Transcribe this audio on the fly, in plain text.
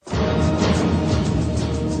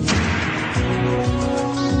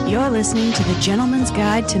You're listening to The Gentleman's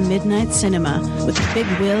Guide to Midnight Cinema with Big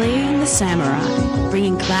Willie and the Samurai,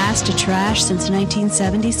 bringing class to trash since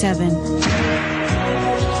 1977.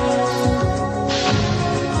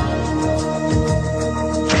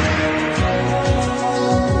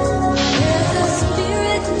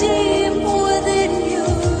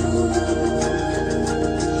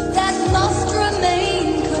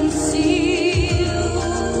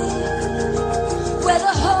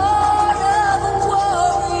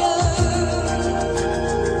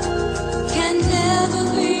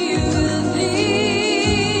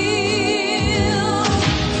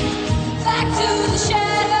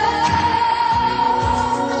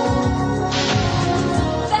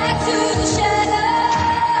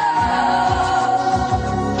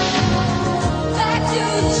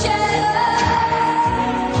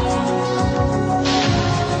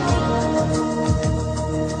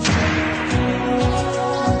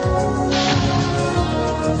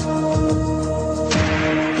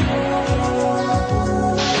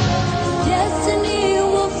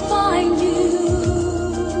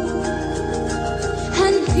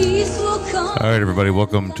 All right, everybody,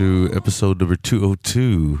 welcome to episode number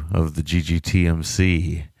 202 of the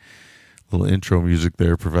GGTMC. A little intro music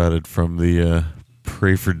there provided from the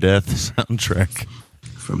Pray for Death soundtrack.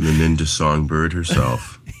 From the Ninja Songbird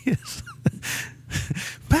herself. Yes.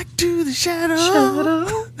 Back to the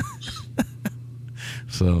shadow.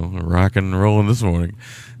 So, rocking and rolling this morning.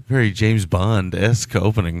 Very James Bond-esque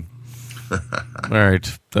opening. All right.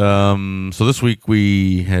 So this week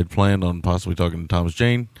we had planned on possibly talking to Thomas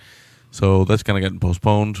Jane. So that's kind of gotten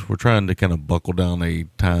postponed. We're trying to kind of buckle down a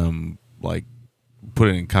time, like put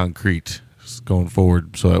it in concrete going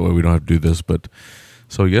forward, so that way we don't have to do this. But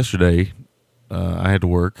so yesterday, I had to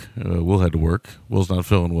work. Will had to work. Will's not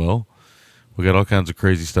feeling well. We got all kinds of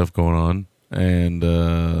crazy stuff going on,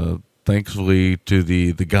 and thankfully to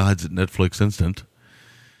the gods at Netflix Instant,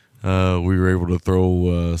 we were able to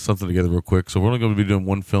throw something together real quick. So we're only going to be doing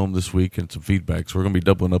one film this week and some feedback. So we're going to be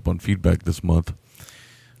doubling up on feedback this month.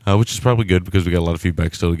 Which is probably good because we got a lot of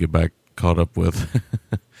feedback still to get back caught up with.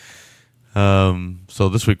 So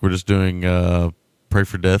this week we're just doing Pray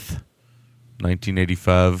for Death,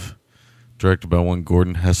 1985, directed by one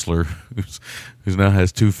Gordon Hessler, who now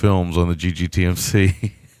has 2 films on the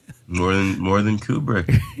GGTMC. More than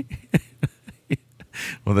Kubrick.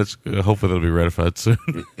 Well, that's hopefully that'll be ratified soon.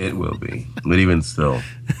 It will be, but even still,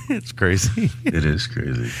 it's crazy. It is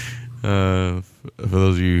crazy. For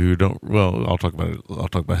those of you who don't, well, I'll talk about it. I'll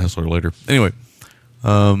talk about Hessler later. Anyway,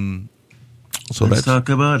 so let's talk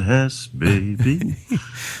about Hess, baby.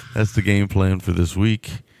 That's the game plan for this week.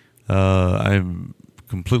 I'm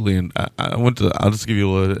completely in. I'll just give you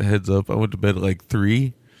a little heads up. I went to bed at like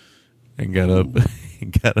 3 and got up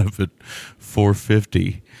at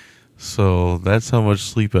 4:50. So that's how much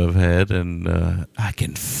sleep I've had, and I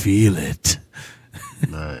can feel it.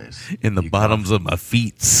 Nice. In the bottoms of my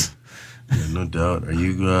feet. Yeah, no doubt. Are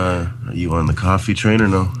you on the coffee train or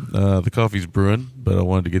no? The coffee's brewing, but I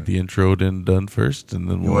wanted to get the intro done first, and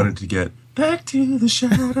then you wanted to get back to the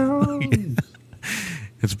shadows. Yeah.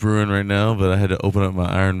 It's brewing right now, but I had to open up my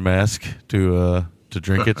iron mask to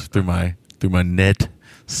drink it through my net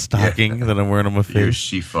stocking that I'm wearing on my face. Your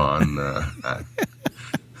chiffon.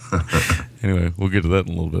 Anyway, we'll get to that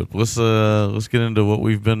in a little bit. But let's get into what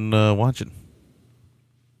we've been watching.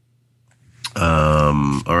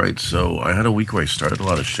 All right, so I had a week where I started a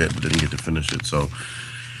lot of shit but didn't get to finish it, so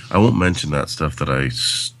I won't mention that stuff that I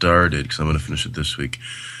started because I'm going to finish it this week.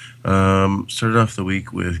 Started off the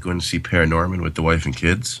week with going to see Paranorman with the wife and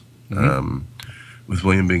kids. Mm-hmm. With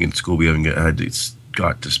William being in school, we haven't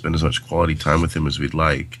got to spend as much quality time with him as we'd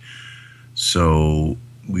like, so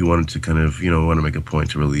we wanted to kind of, want to make a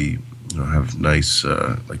point to really, have nice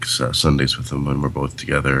Sundays with him when we're both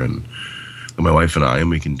together, and my wife and I, and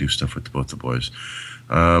we can do stuff with both the boys.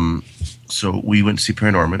 So we went to see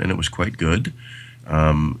Paranorman, and it was quite good.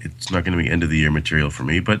 It's not going to be end of the year material for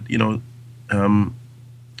me, but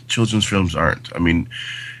children's films aren't. I mean,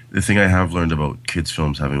 the thing I have learned about kids'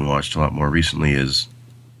 films, having watched a lot more recently, is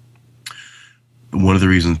one of the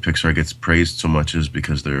reasons Pixar gets praised so much is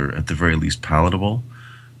because they're at the very least palatable.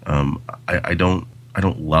 I don't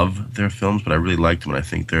love their films, but I really like them, and I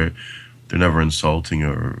think they're never insulting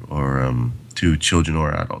or to children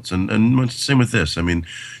or adults. And same with this. I mean,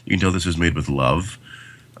 you can tell this is made with love.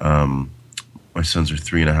 My sons are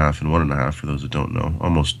 3.5 and 1.5, for those that don't know.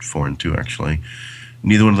 Almost 4 and 2, actually.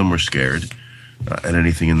 Neither one of them were scared at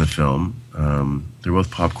anything in the film. They're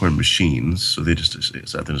both popcorn machines, so they just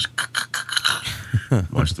sat there and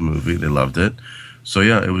just watched the movie. They loved it. So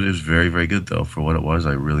yeah, it was very, very good, though. For what it was,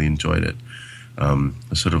 I really enjoyed it.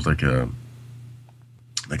 It's sort of like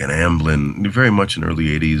like an Amblin, very much an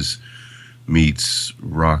early 80s meets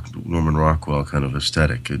Norman Rockwell kind of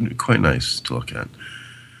aesthetic. And quite nice to look at.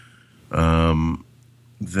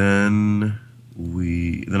 Then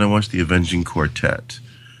I watched The Avenging Quartet,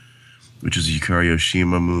 which is a Yukari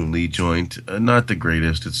Oshima Moon Lee joint. Not the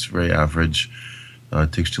greatest. It's very average.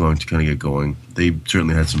 It takes too long to kind of get going. They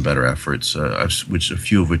certainly had some better efforts, a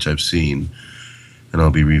few of which I've seen, and I'll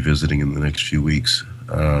be revisiting in the next few weeks.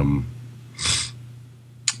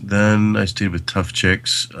 Then I stayed with Tough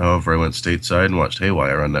Chicks. However, I went stateside and watched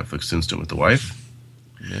Haywire on Netflix Instant with the wife.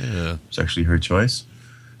 Yeah. It's actually her choice.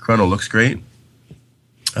 Chrono looks great.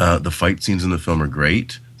 The fight scenes in the film are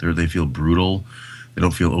great. They feel brutal. They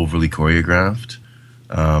don't feel overly choreographed.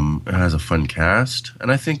 It has a fun cast.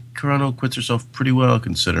 And I think Chrono acquits herself pretty well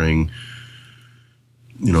considering,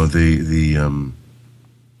 the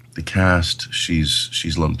cast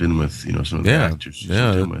she's lumped in with, some of the actors she's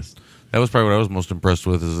lumped in with. That was probably what I was most impressed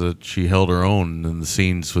with, is that she held her own in the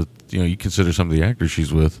scenes with, you consider some of the actors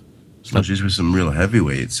she's with. She's with some real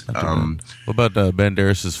heavyweights. What about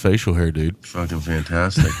Banderas' facial hair, dude? Fucking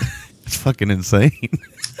fantastic. It's fucking insane.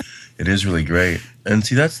 It is really great. And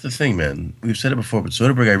see, that's the thing, man. We've said it before, but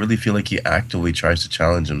Soderbergh, I really feel like he actively tries to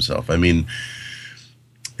challenge himself. I mean,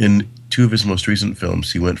 in 2 of his most recent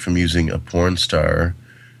films, he went from using a porn star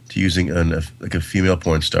to using a female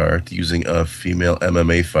porn star to using a female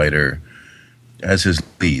MMA fighter as his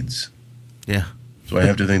leads. Yeah. So I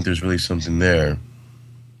have to think there's really something there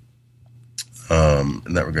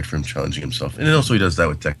in that regard for him challenging himself. And also he does that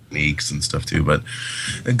with techniques and stuff too. But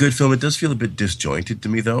a good film. It does feel a bit disjointed to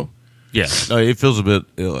me, though. Yeah. It feels a bit.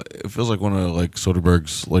 It feels like one of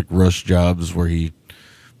Soderbergh's rush jobs where he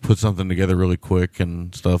puts something together really quick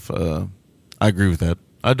and stuff. I agree with that.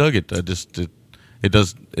 I dug it. It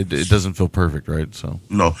doesn't feel perfect, right? So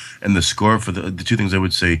no, and the score for the 2 things I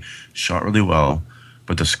would say, shot really well,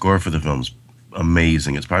 but the score for the film's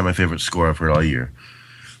amazing. It's probably my favorite score I've heard all year.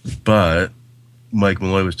 But Mike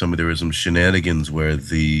Malloy was telling me there was some shenanigans where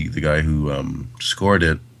the guy who scored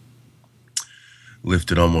it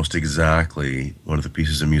lifted almost exactly one of the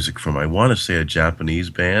pieces of music from, I want to say, a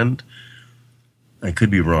Japanese band. I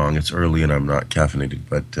could be wrong. It's early and I'm not caffeinated,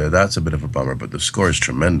 but that's a bit of a bummer. But the score is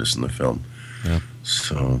tremendous in the film. Yeah.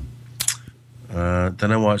 So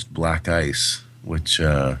then I watched Black Ice, which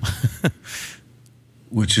is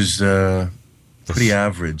pretty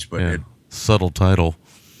average, but subtle title.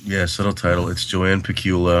 Yeah, subtle title. It's Joanne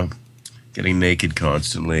Pacula getting naked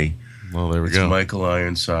constantly. Well, there we it's go. Michael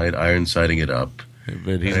Ironsiding it up.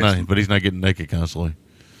 But he's not getting naked constantly.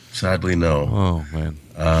 Sadly, no. Oh man.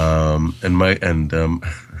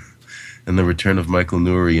 And the return of Michael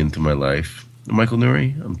Nouri into my life. Michael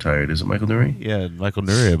Nouri? I'm tired. Is it Michael Nouri? Yeah, Michael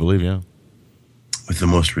Nouri, I believe, yeah. With the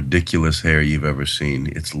most ridiculous hair you've ever seen.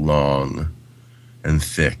 It's long and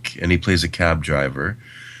thick. And he plays a cab driver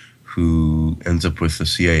who ends up with the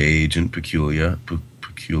CIA agent,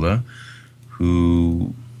 Pacula,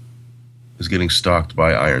 who is getting stalked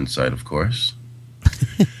by Ironside, of course.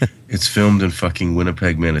 It's filmed in fucking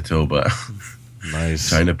Winnipeg, Manitoba. Nice.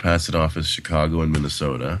 Trying to pass it off as Chicago and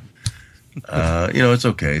Minnesota. It's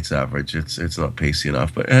okay. It's average. It's not pacey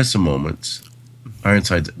enough, but it has some moments.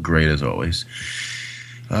 Ironside's great as always.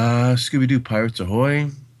 Scooby-Doo Pirates Ahoy,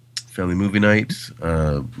 family movie night.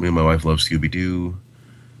 Me and my wife love Scooby-Doo,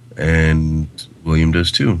 and William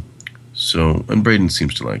does too. So, and Braden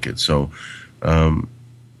seems to like it. So,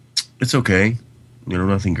 it's okay.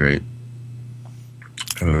 Nothing great.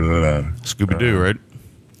 Scooby-Doo, right?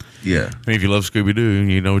 Yeah. I mean, if you love Scooby-Doo,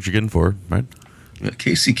 you know what you're getting for, right? Yeah,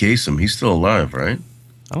 Casey Kasem, he's still alive, right?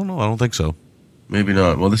 I don't know. I don't think so. Maybe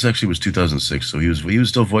not. Well, this actually was 2006, so he was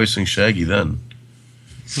still voicing Shaggy then.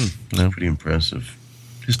 Yeah. Pretty impressive.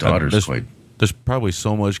 His daughter's quite. There's probably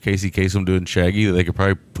so much Casey Kasem doing Shaggy that they could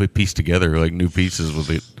probably piece together new pieces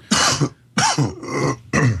with it.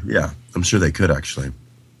 Yeah, I'm sure they could actually.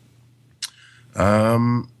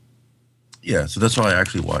 Yeah, so that's all I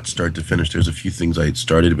actually watched, start to finish. There's a few things I had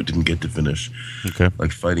started but didn't get to finish. Okay.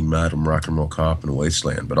 Like Fighting Madam, Rock and Roll Cop, and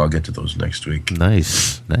Wasteland, but I'll get to those next week.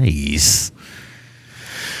 Nice. All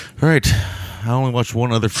right. I only watched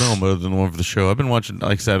one other film other than the one for the show. I've been watching,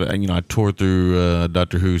 like I said, I tore through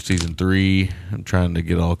Doctor Who Season 3. I'm trying to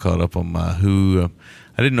get all caught up on my Who.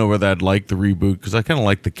 I didn't know whether I'd like the reboot because I kind of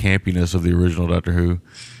like the campiness of the original Doctor Who.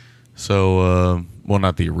 So, well,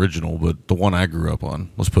 not the original, but the one I grew up on.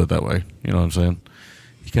 Let's put it that way. You know what I'm saying?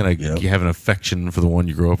 You kind of you have an affection for the one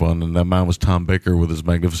you grew up on, and that mine was Tom Baker with his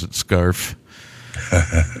magnificent scarf.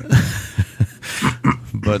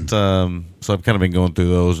 But so I've kind of been going through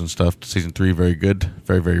those and stuff. Season 3, very good,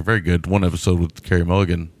 very, very, very good. One episode with Carey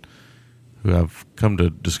Mulligan, who I've come to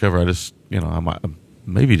discover. I just, I'm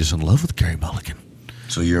maybe just in love with Carey Mulligan.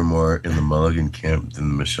 So you're more in the Mulligan camp than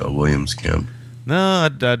the Michelle Williams camp? No,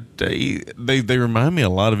 they remind me a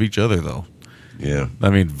lot of each other, though. Yeah. I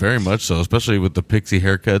mean, very much so, especially with the pixie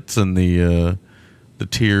haircuts and the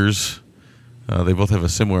tears. They both have a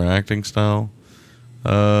similar acting style.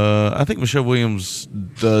 I think Michelle Williams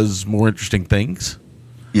does more interesting things.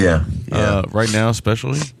 Yeah. Right now,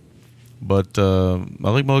 especially. But I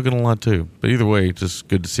like Mulligan a lot, too. But either way, just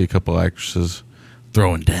good to see a couple actresses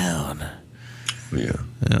throwing down. Yeah.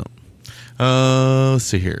 Let's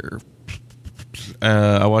see here.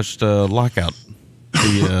 I watched Lockout,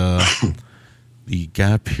 the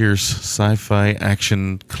Guy Pearce sci-fi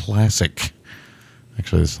action classic.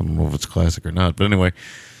 Actually, I don't know if it's classic or not, but anyway,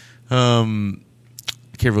 I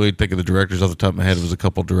can't really think of the directors off the top of my head. It was a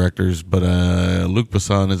couple directors, but Luc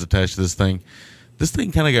Besson is attached to this thing. This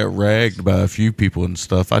thing kind of got ragged by a few people and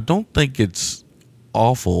stuff. I don't think it's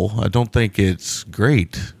awful. I don't think it's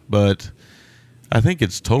great, but I think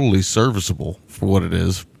it's totally serviceable for what it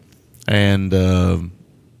is, and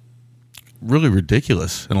really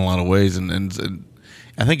ridiculous in a lot of ways. And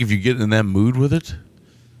I think if you get in that mood with it,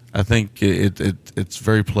 I think it's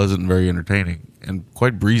very pleasant and very entertaining and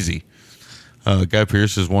quite breezy. Guy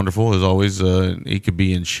Pearce is wonderful as always. He could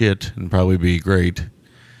be in shit and probably be great.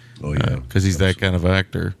 Oh yeah, because he's that kind of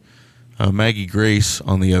actor. Maggie Grace,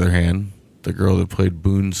 on the other hand, the girl that played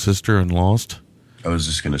Boone's sister in Lost. I was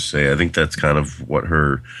just going to say, I think that's kind of what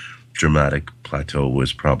her dramatic plateau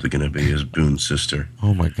was probably going to be, as Boone's sister.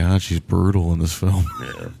 Oh my God, she's brutal in this film.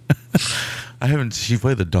 Yeah. She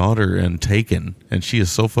played the daughter in Taken, and she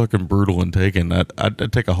is so fucking brutal in Taken.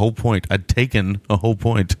 I'd take a whole point. I'd taken a whole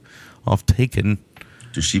point off Taken.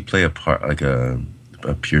 Does she play a part, like a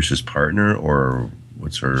Pierce's partner, or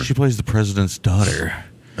what's her? She plays the president's daughter.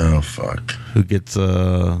 Oh, fuck. Who gets,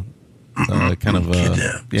 kind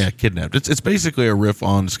of kidnapped. It's basically a riff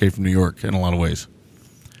on Escape from New York in a lot of ways.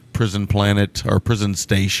 Prison Planet or Prison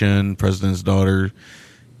Station, President's Daughter,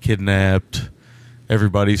 kidnapped.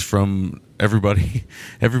 Everybody in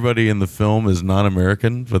the film is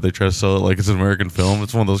non-American, but they try to sell it like it's an American film.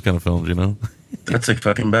 It's one of those kind of films, you know. That's like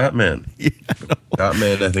fucking Batman. Yeah,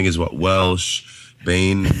 Batman, I think, is what, Welsh,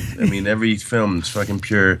 Bane. I mean, every film is fucking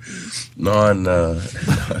pure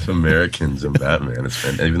non-Americans in Batman.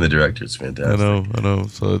 Even the director is fantastic. I know.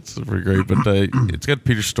 So it's pretty great. But it's got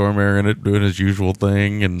Peter Stormare in it doing his usual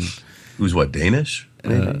thing. And who's what, Danish?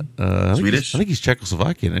 Swedish? I think he's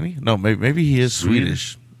Czechoslovakian, isn't he? No, maybe he is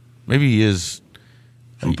Swedish. Maybe he is.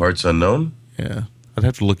 From parts unknown? Yeah. I'd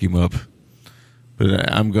have to look him up.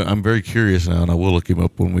 But I'm very curious now, and I will look him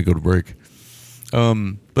up when we go to break.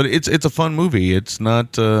 But it's a fun movie. It's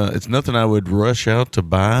not it's nothing I would rush out to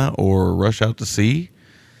buy or rush out to see.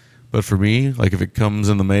 But for me, like if it comes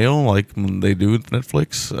in the mail, like they do with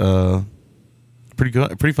Netflix,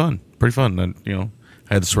 pretty fun. And,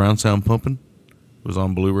 I had the surround sound pumping. It was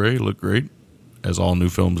on Blu-ray. It looked great, as all new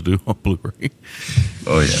films do on Blu-ray.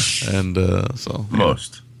 Oh yeah, and so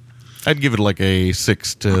most. I'd give it like a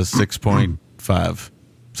 6 to 6.5.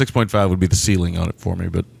 6.5 would be the ceiling on it for me,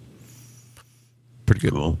 but. Pretty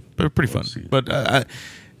good. Cool. But pretty fun. But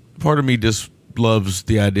part of me just loves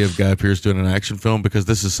the idea of Guy Pearce doing an action film, because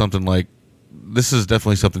this is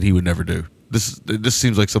definitely something he would never do. This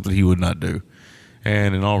seems like something he would not do.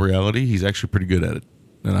 And in all reality, he's actually pretty good at it.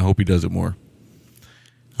 And I hope he does it more.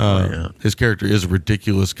 His character is a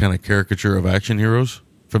ridiculous kind of caricature of action heroes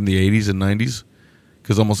from the 80s and 90s,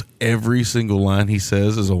 because almost every single line he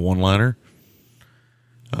says is a one-liner.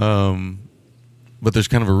 But there's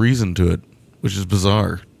kind of a reason to it, which is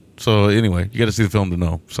bizarre. So anyway, you got to see the film to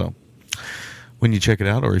know. So when you check it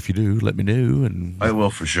out, or if you do, let me know. And I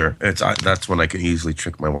will for sure. That's when I can easily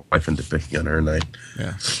trick my wife into picking on her, and the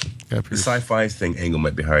sci-fi thing angle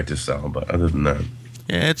might be hard to sell, but other than that,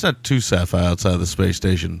 yeah, it's not too sci-fi outside of the space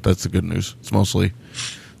station. That's the good news. It's mostly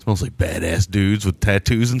badass dudes with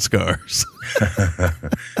tattoos and scars.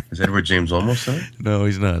 Is Edward James Olmos in it? No,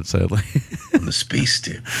 he's not, sadly. On the space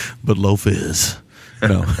tip. But Loaf is.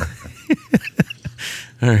 No.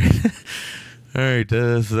 All right.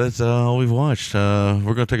 So that's all we've watched. We're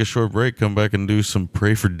going to take a short break, come back and do some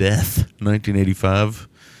Pray for Death, 1985.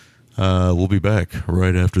 We'll be back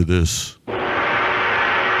right after this.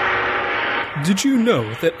 Did you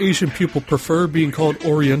know that Asian people prefer being called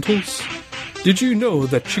Orientals? Did you know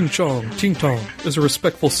that Ching Chong, Ting Tong is a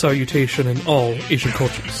respectful salutation in all Asian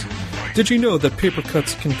cultures? Did you know that paper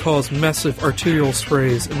cuts can cause massive arterial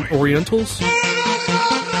sprays in Orientals?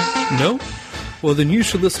 No? Well, then you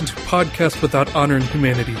should listen to Podcast Without Honor and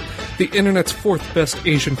Humanity, the internet's fourth best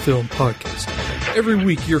Asian film podcast. Every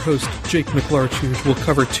week, your host, Jake McLarchuge, will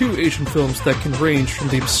cover 2 Asian films that can range from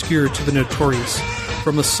the obscure to the notorious,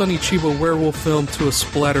 from a Sonny Chiba werewolf film to a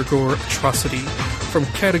splatter-gore atrocity, from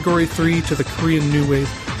Category 3 to the Korean New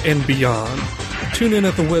Wave, and beyond. Tune in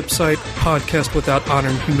at the website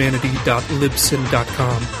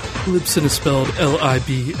podcastwithouthonorandhumanity.libsyn.com. Libsyn is spelled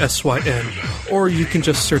Libsyn, or you can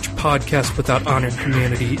just search Podcast Without Honor and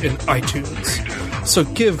Humanity in iTunes. So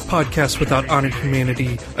give Podcast Without Honor and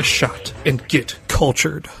Humanity a shot and get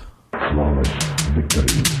cultured. Flawless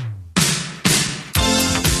victory.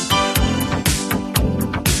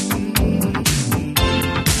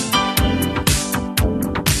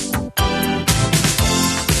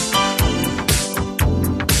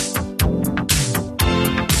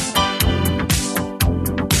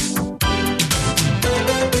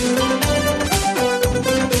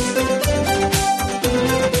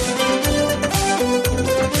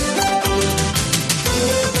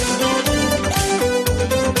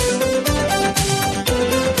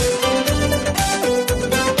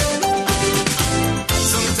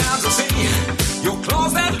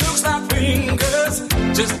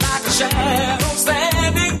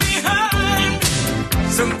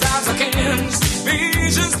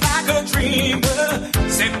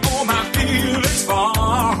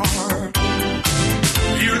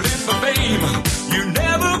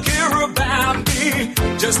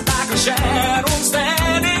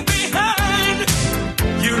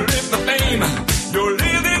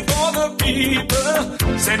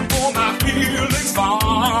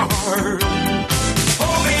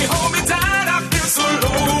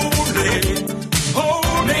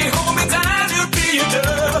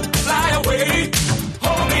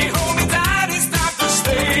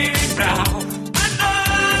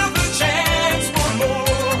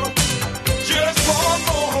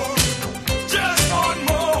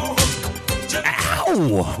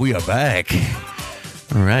 We are back.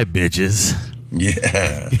 All right, bitches.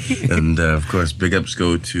 Yeah. And, of course, big ups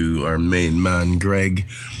go to our main man, Greg,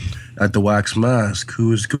 at the Wax Mask,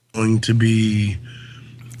 who is going to be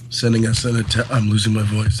sending us I'm losing my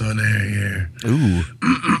voice on air here. Ooh.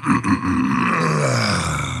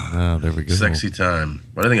 Oh, there we go. Sexy time.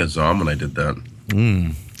 Why do I think of Zom when I did that?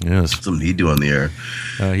 Yes. Something he'd do on the air.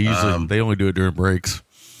 He usually, they only do it during breaks.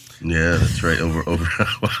 Yeah, that's right. Over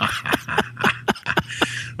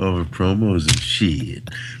over promos and shit.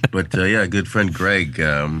 But yeah, good friend Greg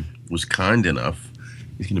was kind enough.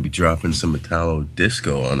 He's going to be dropping some Metallo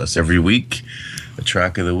disco on us every week, a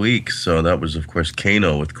track of the week. So that was, of course,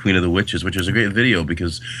 Kano with Queen of the Witches, which is a great video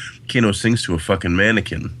because Kano sings to a fucking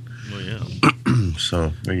mannequin. Oh, yeah.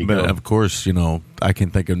 So there you go. go. Of course, you know, I can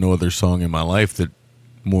think of no other song in my life that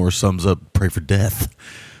more sums up Pray for Death.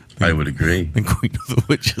 I would agree. Than Queen of the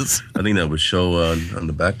Witches. I think that would show on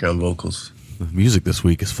the background vocals. The music this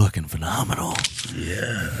week is fucking phenomenal.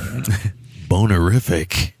 Yeah.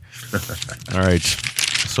 Bonerific. All right.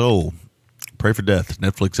 So, Pray for Death,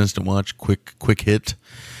 Netflix Instant Watch, quick hit.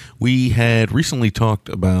 We had recently talked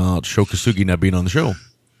about Sho Kosugi not being on the show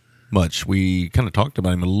much. We kind of talked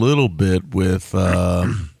about him a little bit with,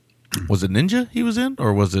 was it Ninja he was in?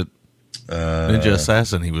 Or was it Ninja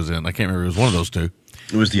Assassin he was in? I can't remember. It was one of those two.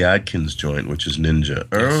 It was the Adkins joint, which is Ninja.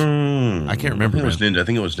 Yes. I can't remember. I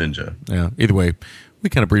think it was Ninja. Yeah. Either way, we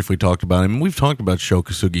kind of briefly talked about him. We've talked about Sho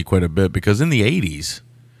Kosugi quite a bit because in the 80s,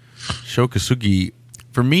 Sho Kosugi,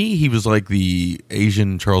 for me, he was like the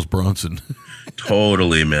Asian Charles Bronson.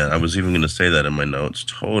 Totally, man. I was even going to say that in my notes.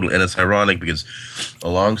 Totally. And it's ironic because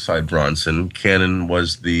alongside Bronson, Cannon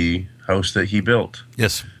was the house that he built.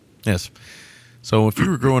 Yes. Yes. So if you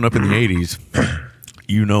were growing up in the 80s,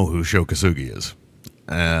 you know who Sho Kosugi is.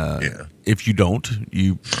 Yeah. If you don't,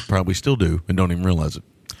 you probably still do and don't even realize it.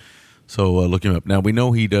 So look him up. Now, we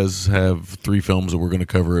know he does have 3 films that we're going to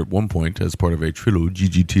cover at one point as part of a trilogy,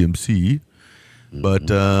 GGTMC. But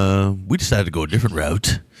we decided to go a different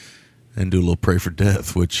route and do a little Pray for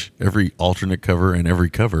Death, which every alternate cover and every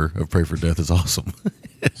cover of Pray for Death is awesome.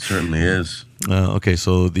 It certainly is. Okay,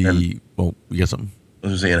 so you got something? I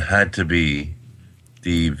was saying it had to be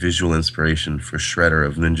the visual inspiration for Shredder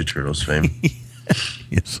of Ninja Turtles fame.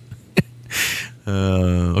 Yes.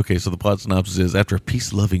 Okay, so the plot synopsis is, after a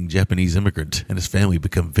peace-loving Japanese immigrant and his family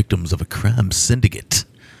become victims of a crime syndicate,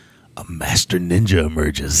 a master ninja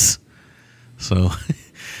emerges. So,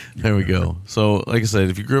 there we go. So, like I said,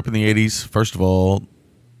 if you grew up in the 80s, first of all,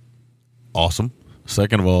 awesome.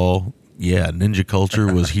 Second of all, yeah, ninja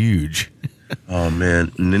culture was huge. Oh,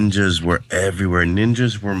 man, ninjas were everywhere.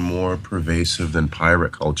 Ninjas were more pervasive than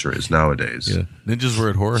pirate culture is nowadays. Yeah, ninjas were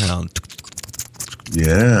at Whorehound.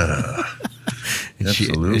 Yeah. And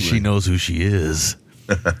absolutely. she knows who she is.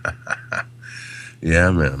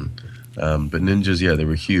 Yeah, man. But ninjas, yeah, they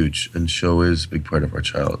were huge, and show is a big part of our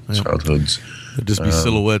childhoods. It'd just be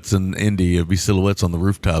silhouettes in Indy. It'd be silhouettes on the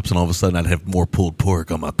rooftops, and all of a sudden I'd have more pulled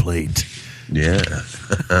pork on my plate. Yeah.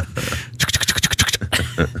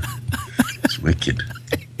 It's wicked.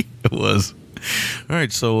 It was. All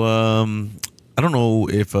right, so I don't know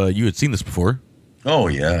if you had seen this before. Oh,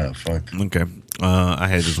 yeah, fuck. Okay. I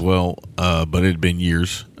had as well, but it had been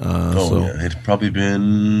years. Yeah. It's probably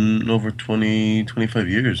been over 20, 25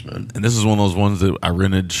 years, man. And this is one of those ones that I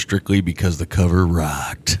rented strictly because the cover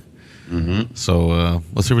rocked. Mm-hmm. So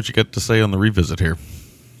let's see what you got to say on the revisit here.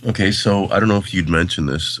 Okay, so I don't know if you'd mentioned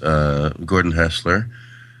this. Gordon Hessler,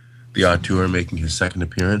 the auteur, making his second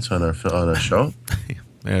appearance on our show.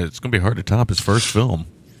 Yeah, it's going to be hard to top his first film.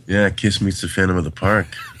 Yeah, Kiss meets the Phantom of the Park.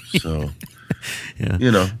 So, yeah,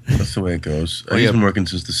 that's the way it goes. He's been working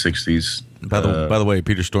since the 60s. By the way,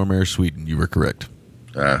 Peter Stormare, Sweden, you were correct.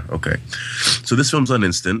 Okay. So this film's on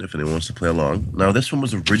Instant, if anyone wants to play along. Now, this one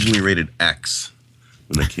was originally rated X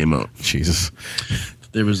when it came out. Jesus.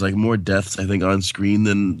 There was like more deaths, I think, on screen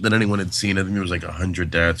than anyone had seen. I think there was like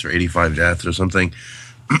 100 deaths or 85 deaths or something.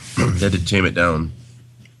 They had to tame it down.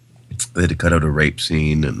 They had to cut out a rape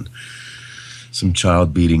scene and some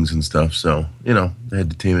child beatings and stuff. So, they had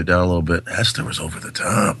to tame it down a little bit. Hessler was over the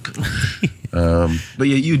top. But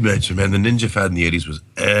yeah, you'd mentioned, man, the ninja fad in the 80s was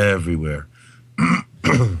everywhere.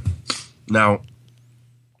 Now,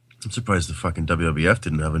 I'm surprised the fucking WWF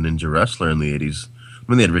didn't have a ninja wrestler in the 80s. I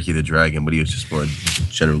mean, they had Ricky the Dragon, but he was just more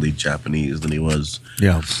generally Japanese than he was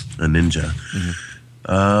a ninja.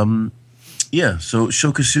 Mm-hmm. Yeah, so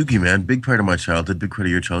Shokasugi, man, big part of my childhood, big part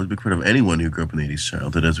of your childhood, big part of anyone who grew up in the 80s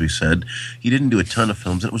childhood, as we said. He didn't do a ton of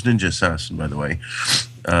films. It was Ninja Assassin, by the way.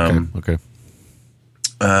 Okay.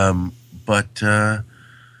 But,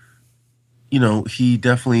 he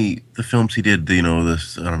definitely, the films he did,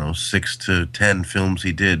 6 to 10 films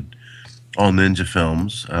he did, all ninja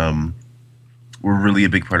films, were really a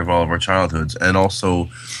big part of all of our childhoods. And also,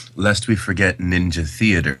 lest we forget, Ninja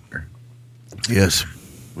Theater. Yes.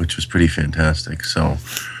 Which was pretty fantastic. So,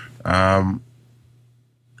 I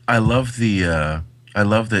love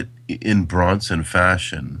that in Bronson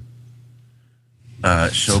fashion,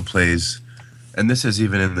 show plays, and this is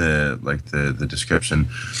even in the description,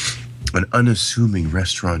 an unassuming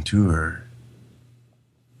restaurateur.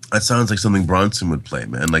 That sounds like something Bronson would play,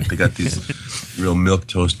 man. Like they got these real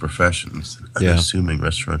milquetoast professions. Unassuming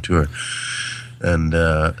restaurateur, and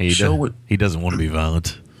he doesn't want to be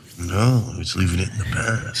violent. No, he's leaving it in the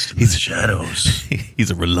past. He's the shadows.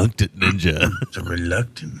 He's a reluctant ninja. He's a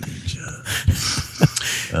reluctant ninja.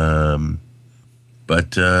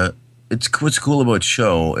 But what's cool about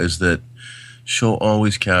Sho is that Sho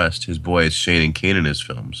always cast his boys Shane and Kane in his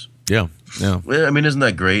films. Yeah. Well, I mean, isn't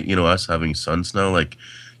that great? Us having sons now. Like,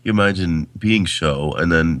 you imagine being Sho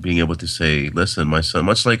and then being able to say, "Listen, my son,"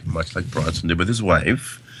 much like Bronson did with his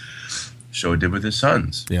wife. Sho did with his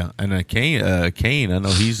sons. Yeah, and Kane, I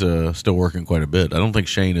know he's still working quite a bit. I don't think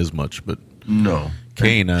Shane is much, but no,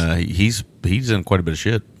 Kane, he's in quite a bit of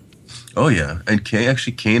shit. Oh yeah, and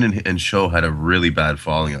Kane and Sho had a really bad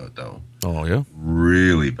falling out though. Oh yeah,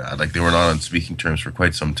 really bad. Like they were not on speaking terms for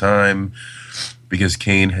quite some time because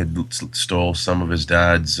Kane had stole some of his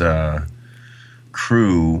dad's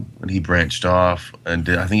crew when he branched off, and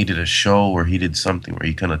I think he did a show where he did something where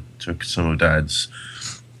he kind of took some of Dad's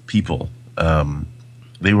people.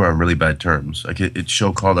 They were on really bad terms. Like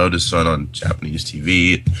Sho called out his son on Japanese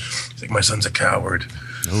TV. He's like, "My son's a coward,"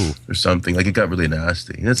 or something. Like it got really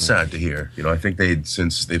nasty. And it's sad to hear. I think they've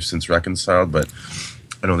since reconciled, but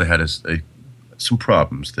I know they had some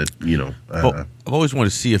problems that I've always wanted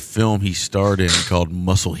to see a film he starred in called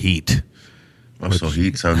Muscle Heat. Muscle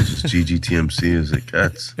Heat sounds as GGTMC as it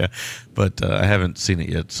gets. Yeah, but I haven't seen it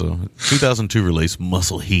yet. So 2002 release,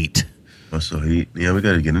 Muscle Heat. Muscle Heat. Yeah, we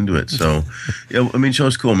got to get into it. So, yeah, I mean,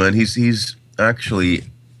 Sho's cool, man. He's actually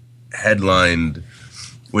headlined,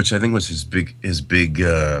 which I think was his big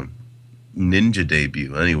ninja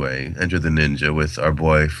debut. Anyway, Enter the Ninja with our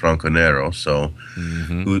boy Franco Nero. So,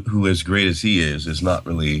 who as great as he is not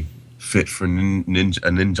really fit for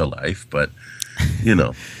ninja life, but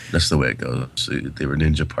that's the way it goes. So they were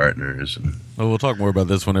ninja partners. Well, we'll talk more about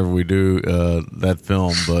this whenever we do that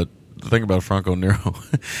film, but. The thing about Franco Nero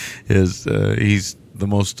is he's the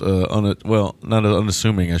most not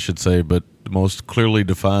unassuming, I should say, but the most clearly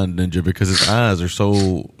defined ninja because his eyes are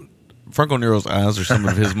so. Franco Nero's eyes are some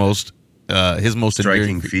of his most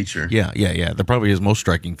striking feature. Yeah. They're probably his most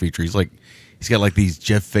striking feature. He's got like these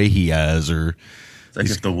Jeff Fahey eyes, or it's like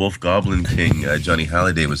if the Wolf Goblin King Johnny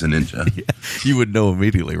Halliday was a ninja. Yeah, you would know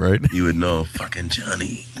immediately, right? You would know, fucking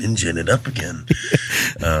Johnny ninjaing it up again.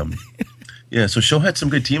 Yeah, so Show had some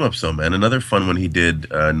good team ups though, man. Another fun one he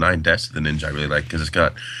did, Nine Deaths of the Ninja. I really like because it's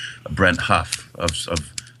got Brent Huff of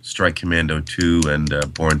Strike Commando 2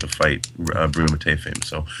 and Born to Fight, Bruno Mattei fame.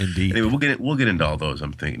 So Indeed. Anyway, we'll get into all those.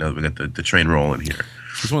 I'm thinking now that we got the train rolling here.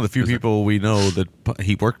 He's one of the few people we know that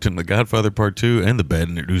he worked in The Godfather Part 2 and The Bad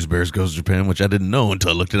News Bears Goes to Japan, which I didn't know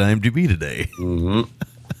until I looked at IMDb today. Mm-hmm.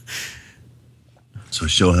 So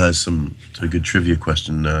Show has some good trivia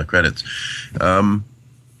question credits.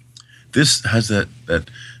 This has that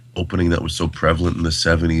opening that was so prevalent in the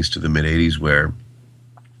 70s to the mid 80s where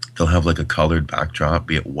they'll have like a colored backdrop,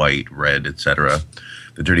 be it white, red, etc.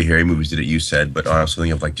 The Dirty Harry movies did it, you said, but I also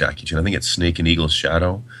think of like Jackie Chan. I think it's Snake and Eagle's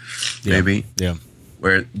Shadow, maybe. Yeah.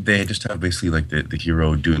 Where they just have basically like the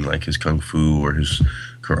hero doing like his kung fu or his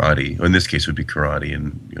karate. Or in this case, it would be karate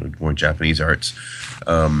and more Japanese arts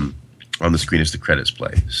on the screen as the credits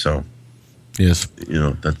play. So. Yes.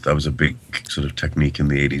 That was a big sort of technique in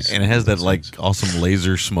the 80s. And it has that like awesome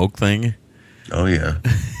laser smoke thing. Oh, yeah.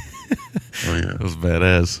 Oh, yeah. It was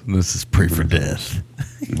badass. And this is Pray for Death.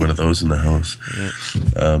 One of those in the house. Yeah.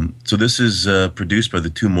 So this is produced by the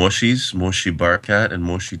two Moshis, Moshi Barkat and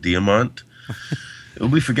Moshi Diamant.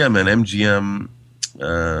 We forget, man, MGM,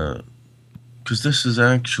 because this is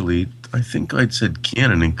actually, I think I'd said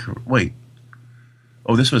canon. Wait.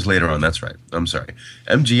 Oh, this was later on. That's right. I'm sorry.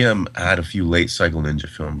 MGM had a few late cycle ninja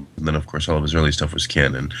films, and then, of course, all of his early stuff was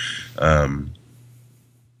canon.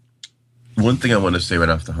 One thing I want to say right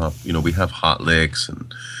off the hop, we have Hot Licks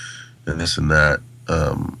and this and that.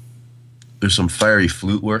 There's some fiery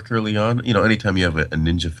flute work early on. Anytime you have a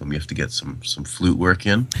ninja film, you have to get some flute work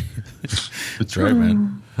in. That's right,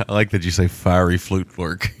 man. I like that you say fiery flute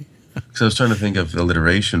work. Because I was trying to think of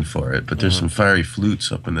alliteration for it, but there's some fiery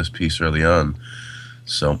flutes up in this piece early on.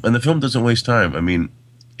 So, and the film doesn't waste time. I mean,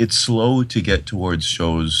 it's slow to get towards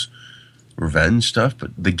Show's revenge stuff, but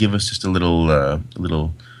they give us just a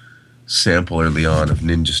little sample early on of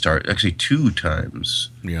Ninja Star. Actually, 2 times.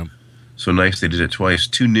 Yeah. So nice they did it twice.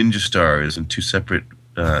 2 ninja stars and 2 separate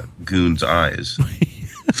goons' eyes.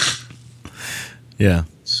 Yeah.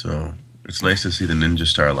 So it's nice to see the ninja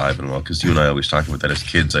star alive and well, because you and I always talked about that as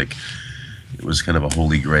kids. Like, it was kind of a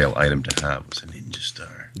holy grail item to have. It was a ninja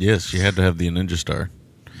star. Yes, you had to have the ninja star.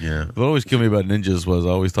 Yeah. What always killed me about ninjas was I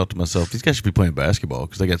always thought to myself, these guys should be playing basketball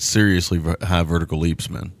because they got seriously high vertical leaps,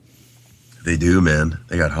 man. They do, man.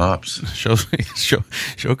 They got hops. Sho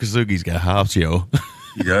Kosugi's got hops, yo.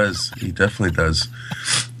 He does. He definitely does.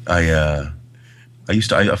 I've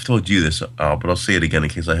told you this, but I'll say it again in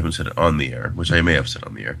case I haven't said it on the air, which I may have said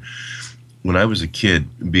on the air. When I was a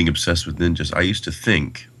kid, being obsessed with ninjas, I used to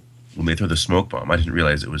think when they throw the smoke bomb, I didn't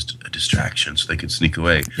realize it was a distraction so they could sneak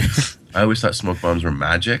away. I always thought smoke bombs were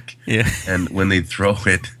magic. Yeah. And when they'd throw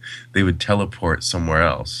it, they would teleport somewhere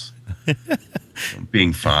else.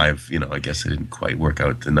 Being 5, I guess I didn't quite work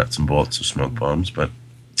out the nuts and bolts of smoke bombs, but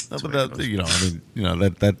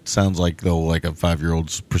that sounds like though like a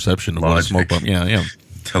 5-year-old's perception of what a smoke bomb. Yeah.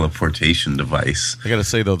 Teleportation device. I got to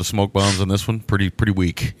say though, the smoke bombs on this one pretty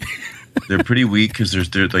weak. They're pretty weak because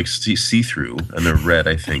they're like see-through and they're red,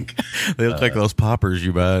 I think. They look like those poppers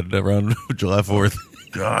you buy around July 4th.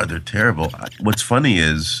 God, they're terrible. What's funny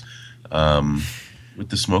is with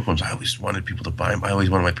the smoke bombs, I always wanted people to buy them. I always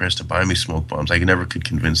wanted my parents to buy me smoke bombs. I never could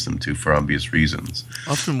convince them to for obvious reasons.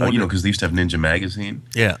 Often wonder, because they used to have Ninja Magazine.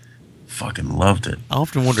 Yeah. Fucking loved it. I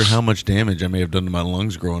often wonder how much damage I may have done to my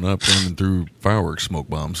lungs growing up running through fireworks smoke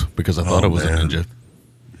bombs because I thought it was a ninja.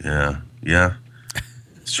 Yeah.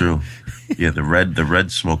 It's true. Yeah, the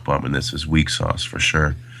red smoke bomb in this is weak sauce for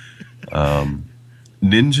sure.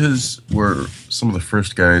 Ninjas were some of the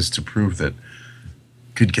first guys to prove that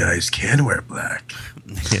good guys can wear black.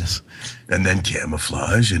 Yes. And then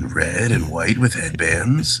camouflage in red and white with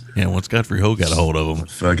headbands. Yeah, once Godfrey Ho got a hold of them.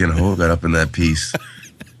 Fucking Ho got up in that piece.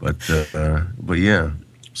 But yeah.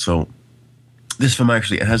 So this film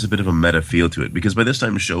actually has a bit of a meta feel to it because by this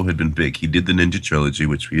time Show had been big. He did the Ninja Trilogy,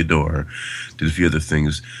 which we adore, did a few other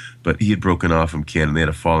things, but he had broken off from canon. They had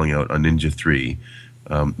a falling out on Ninja 3.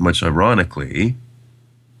 Much ironically,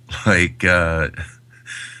 like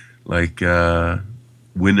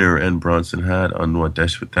Winner and Bronson had on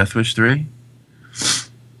Death Wish 3.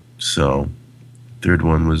 So third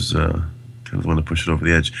one was kind of the one to push it over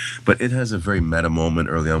the edge. But it has a very meta moment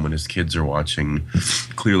early on when his kids are watching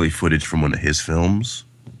clearly footage from one of his films.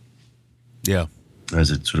 Yeah.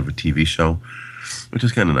 As a sort of a TV show, which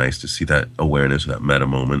is kind of nice to see that awareness of that meta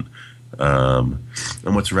moment. And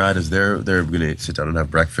what's rad is they're going to sit down and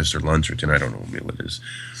have breakfast or lunch or dinner. I don't know what meal it is.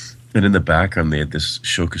 And in the background, they had this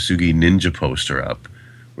Sho Kosugi ninja poster up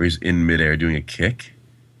where he's in midair doing a kick.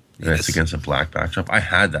 And it's against a black backdrop. I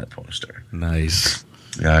had that poster. Nice.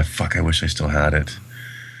 Yeah, I wish I still had it.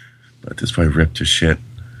 But this probably ripped to shit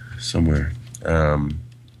somewhere. And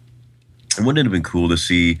wouldn't it have been cool to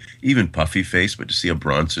see, even Puffy Face, but to see a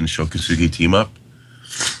Bronson Sho Kosugi team up?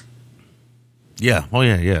 Yeah. Oh,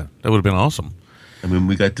 yeah. That would have been awesome. I mean,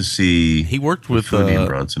 we got to see he worked with and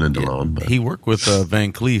Bronson and Delone. But he worked with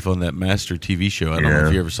Van Cleef on that Master TV show. I don't know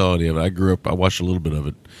if you ever saw any of it. I watched a little bit of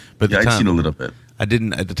it. But at the time, I'd seen a little bit. At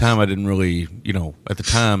the time, I didn't really, at the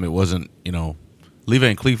time, it wasn't, Lee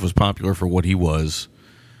Van Cleef was popular for what he was,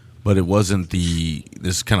 but it wasn't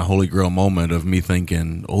this kind of holy grail moment of me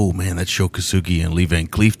thinking, oh man, that's Sho Kosugi and Lee Van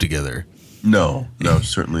Cleef together. No,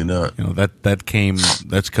 certainly not.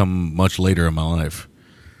 That's come much later in my life.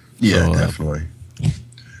 Yeah, So, definitely.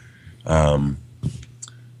 I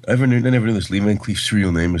never knew this. Lee Van Cleef's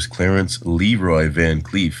real name is Clarence Leroy Van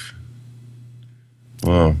Cleef.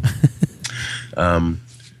 Wow.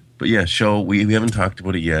 But yeah, Sho, we haven't talked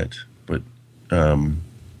about it yet, but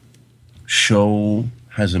Sho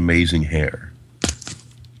has amazing hair.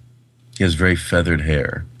 He has very feathered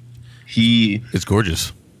hair. It's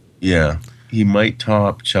gorgeous. Yeah. He might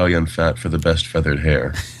top Chow Yun-fat for the best feathered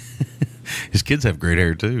hair. His kids have great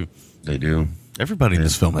hair, too. They do. Everybody in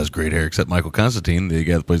this film has great hair, except Michael Constantine, the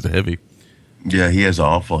guy that plays the heavy. Yeah, he has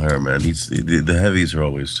awful hair, man. The heavies are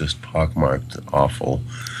always just pockmarked awful.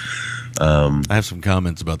 I have some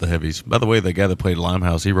comments about the heavies. By the way, the guy that played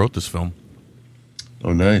Limehouse, he wrote this film.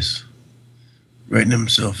 Oh, nice. Writing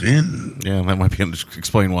himself in. Yeah, that might be able to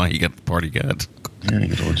explain why he got the part he got. Yeah,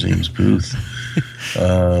 good old James Booth.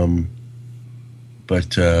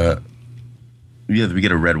 But we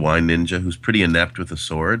get a red wine ninja who's pretty inept with a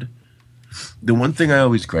sword. The one thing I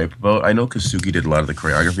always gripe about, I know Kosugi did a lot of the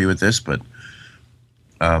choreography with this, but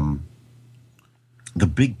the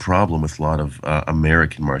big problem with a lot of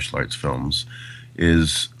American martial arts films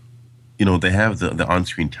is, they have the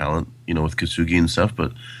on-screen talent, with Kosugi and stuff,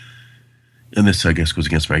 but, and this, I guess, goes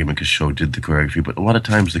against my argument because Sho did the choreography, but a lot of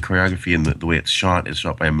times the choreography and the way it's shot is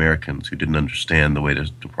shot by Americans who didn't understand the way to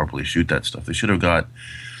properly shoot that stuff. They should have got,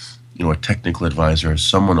 a technical advisor or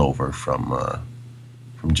someone over from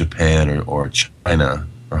Japan or China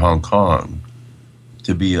or Hong Kong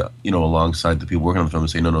to be, alongside the people working on the film and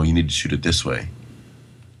say, no, you need to shoot it this way.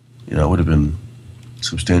 It would have been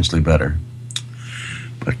substantially better.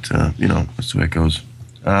 But, that's the way it goes.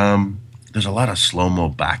 There's a lot of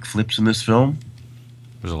slow-mo backflips in this film.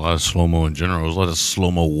 There's a lot of slow-mo in general. There's a lot of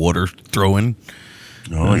slow-mo water throwing.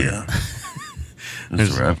 Oh, yeah.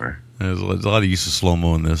 There's forever. There's a lot of use of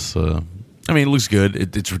slow-mo in this. It looks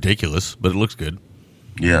good. It's ridiculous, but it looks good.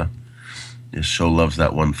 Yeah. Sho loves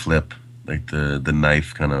that one flip, like the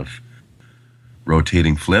knife kind of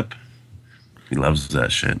rotating flip. He loves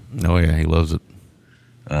that shit. Oh, yeah, he loves it.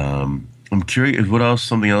 I'm curious,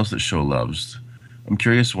 something else that Sho loves? I'm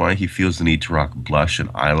curious why he feels the need to rock blush and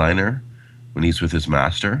eyeliner when he's with his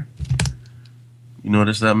master. You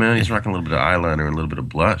notice that, man? He's rocking a little bit of eyeliner and a little bit of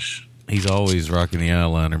blush. He's always rocking the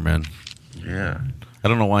eyeliner, man. Yeah. I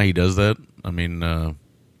don't know why he does that.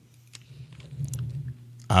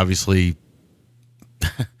 Obviously,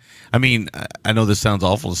 I know this sounds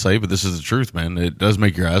awful to say, but this is the truth, man. It does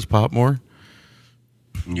make your eyes pop more.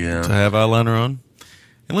 Yeah. To have eyeliner on.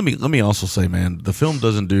 And let me also say, man, the film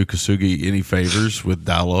doesn't do Kosugi any favors with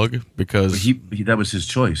dialogue because he that was his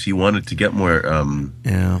choice. He wanted to get more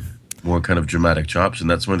more kind of dramatic chops, and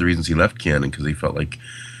that's one of the reasons he left canon, because he felt like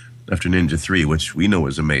after Ninja 3, which we know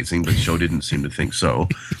is amazing, but Sho didn't seem to think so.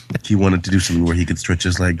 He wanted to do something where he could stretch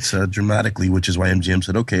his legs dramatically, which is why MGM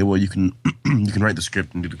said, okay, well, you can write the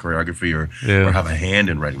script and do the choreography or have a hand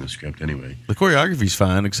in writing the script anyway. The choreography's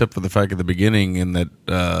fine, except for the fact at the beginning in that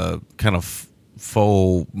kind of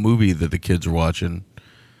faux movie that the kids are watching,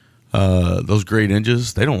 those great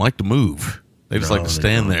ninjas, they don't like to move. They just like to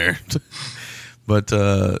stand there. But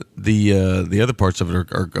the other parts of it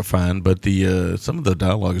are fine. But the some of the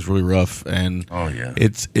dialogue is really rough, and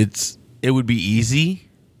it would be easy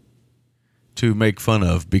to make fun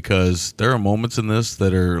of because there are moments in this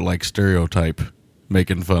that are like stereotype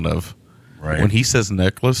making fun of. Right. When he says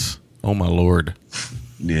necklace, oh my lord.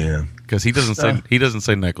 Yeah. Because he doesn't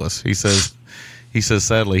say necklace. He says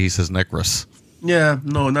sadly he says necklace. Yeah,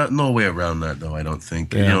 no way around that though. I don't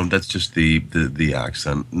think. Yeah. That's just the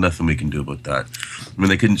accent. Nothing we can do about that. I mean,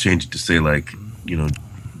 they couldn't change it to say like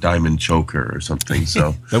diamond choker or something.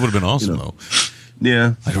 So that would have been awesome though.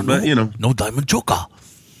 Yeah, I don't know. But no diamond choker.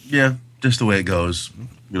 Yeah, just the way it goes.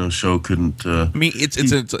 Sho couldn't. I mean,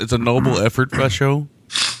 it's a noble effort by Sho,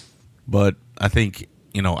 but I think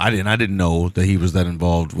I didn't know that he was that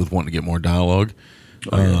involved with wanting to get more dialogue.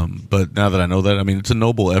 But now that I know that, I mean, it's a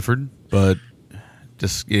noble effort, but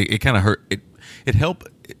just it kind of hurt. It helped.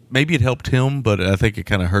 maybe it helped him, but I think it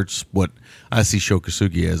kind of hurts what I see Sho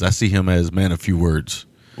Kosugi as. I see him as man of few words.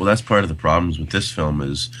 Well, that's part of the problems with this film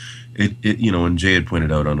is it and Jay had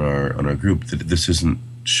pointed out on our group that this isn't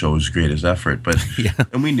Sho's greatest effort, but Yeah.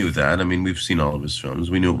 and we knew that. I mean, we've seen all of his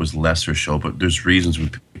films. We knew it was lesser Sho, but there's reasons we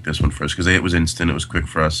picked this one first because it was instant, it was quick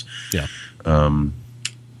for us. Yeah.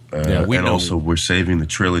 We also we're saving the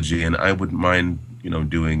trilogy, and I wouldn't mind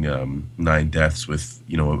doing 9 Deaths with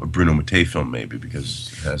a Bruno Mattei film maybe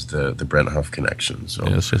because it has the Brent Huff connection. So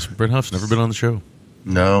Yes, Brent Huff's never been on the show.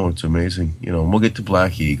 no, it's amazing. We'll get to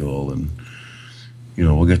Black Eagle, and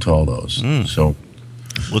we'll get to all those. So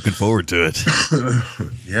Looking forward to it.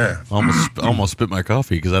 yeah, Almost spit my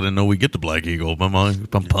coffee because I didn't know we get to Black Eagle.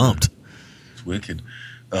 I'm pumped. it's wicked.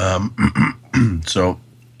 So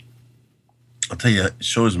I'll tell you,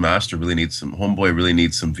 Sho's master really needs some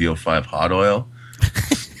VO5 hot oil.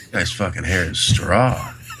 Guy's fucking hair is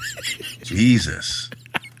straw. Jesus.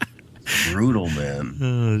 Brutal, man.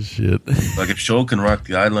 Oh, shit. Like if Sho can rock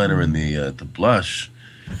the eyeliner and the blush,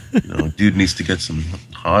 dude needs to get some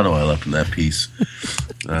hot oil up in that piece.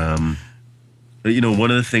 But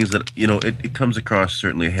one of the things that it comes across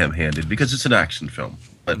certainly ham-handed because it's an action film.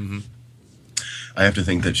 But I have to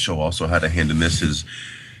think that Sho also had a hand in this. Is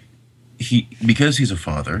because he's a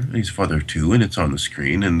father, and he's a father of 2, and it's on the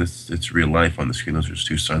screen, and it's real life on the screen. Those are his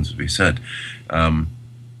 2 sons, as we said.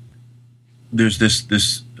 There's this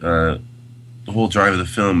the whole drive of the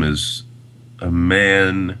film is a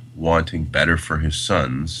man wanting better for his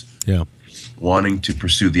sons, Yeah. wanting to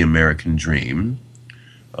pursue the American dream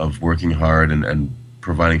of working hard and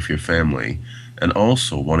providing for your family, and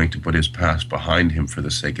also wanting to put his past behind him for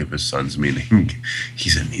the sake of his sons, meaning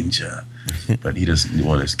he's a ninja, but he doesn't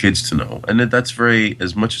want his kids to know. And that's very,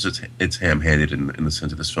 as much as it's ham-handed in the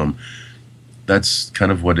sense of this film, that's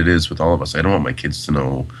kind of what it is with all of us. I don't want my kids to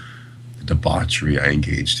know the debauchery I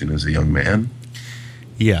engaged in as a young man.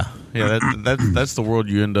 Yeah. Yeah, that's the world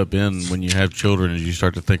you end up in when you have children, is you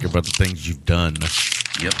start to think about the things you've done.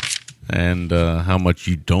 Yep. And how much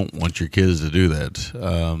you don't want your kids to do that.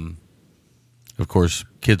 Of course,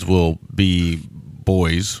 kids will be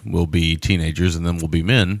boys, will be teenagers, and then will be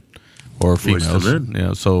men or Boys to females. men.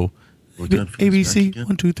 Yeah, so We're done for this match ABC again.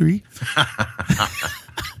 1, 2, 3.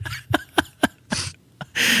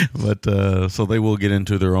 But so they will get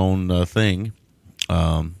into their own thing.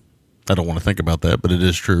 I don't want to think about that, but it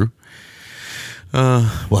is true.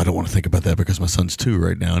 Well, I don't want to think about that because my son's 2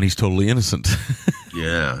 right now, and he's totally innocent.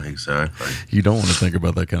 Yeah, exactly. You don't want to think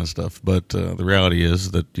about that kind of stuff, but the reality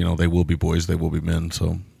is that they will be boys, they will be men.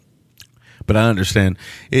 So, but I understand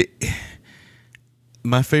it.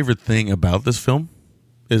 My favorite thing about this film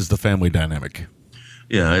is the family dynamic.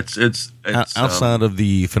 Yeah, it's Outside of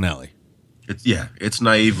the finale it's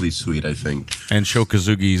naively sweet, I think, and Sho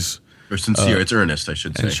Kosugi's or sincere. It's earnest, I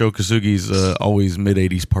should say. and Sho Kosugi's always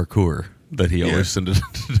mid-'80s parkour that he always sent it to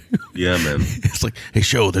do. Yeah, man. It's like, hey,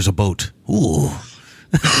 Sho, there's a boat. Ooh.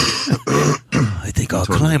 I think I'll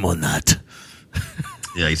climb on that.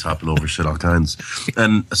 Yeah, he's hopping over shit all kinds.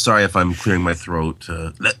 And sorry if I'm clearing my throat.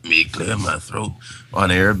 Let me clear my throat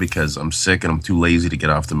on air because I'm sick and I'm too lazy to get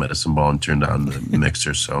off the medicine ball and turn down the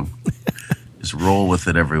mixer. So just roll with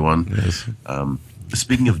it, everyone. Yes.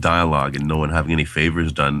 Speaking of dialogue and no one having any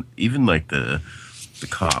favors done, even like the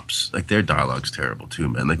cops, like their dialogue's terrible too,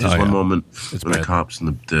 man. Like there's Oh, one yeah. moment It's when bad. the cops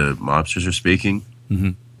and the mobsters are speaking.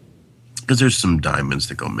 Because there's some diamonds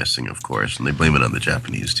that go missing, of course, and they blame it on the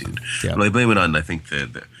Japanese dude. Yeah. Well, they blame it on, I think,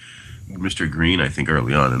 the Mr. Green, I think,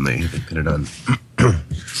 early on, and they pin it on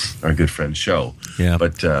our good friend Sho. Yeah.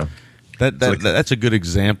 But That's a good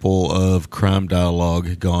example of crime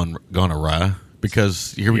dialogue gone awry,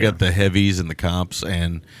 because here we got the heavies and the cops,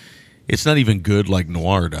 and it's not even good like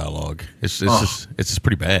noir dialogue. It's just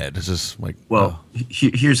pretty bad. It's just like, well,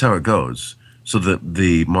 here's how it goes. So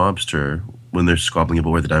the mobster, when they're squabbling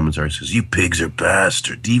about where the diamonds are, says, "You pigs are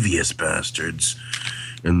devious bastards."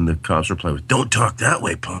 And the cops reply with, "Don't talk that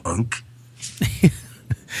way, punk."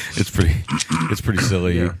 it's pretty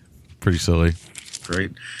silly. Yeah. Pretty silly.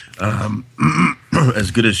 Great.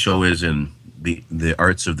 As good as Sho is in the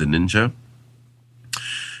arts of the ninja,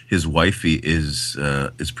 his wifey is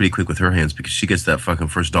pretty quick with her hands because she gets that fucking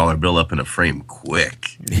first dollar bill up in a frame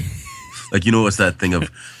quick. Like, it's that thing of,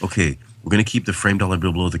 okay, we're going to keep the framed dollar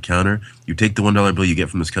bill below the counter. You take the $1 bill you get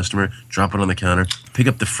from this customer, drop it on the counter, pick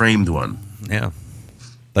up the framed one. Yeah.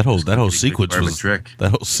 That whole sequence barbara was trick.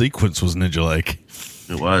 That whole sequence was ninja-like.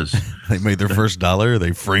 It was. They made their first dollar.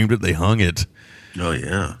 They framed it. They hung it. Oh,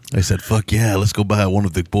 yeah. They said, "Fuck yeah, let's go buy one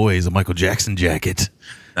of the boys a Michael Jackson jacket."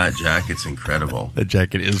 That jacket's incredible. That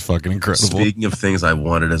jacket is fucking incredible. Speaking of things I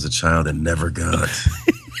wanted as a child and never got.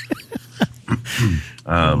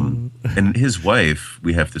 And his wife,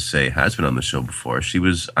 we have to say, has been on the show before. Speaking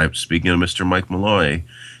of Mr. Mike Malloy,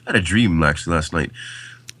 I had a dream actually last night.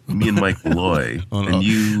 Me and Mike Malloy, and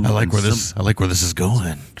you. I like where this is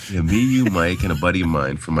going. Yeah, me, you, Mike, and a buddy of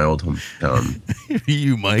mine from my old hometown.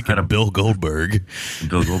 You, Mike, and Bill Goldberg.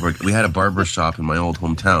 We had a barber shop in my old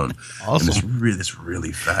hometown. Awesome. And this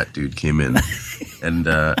really fat dude came in, and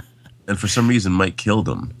for some reason Mike killed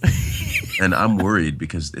him. And I'm worried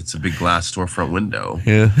because it's a big glass storefront window.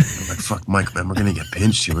 Yeah. I'm like, fuck, Mike, man, we're gonna get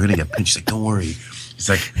pinched here. He's like, don't worry. He's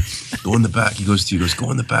like, go in the back. He goes,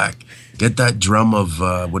 go in the back. Get that drum of,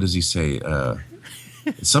 what does he say?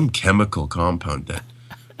 Some chemical compound that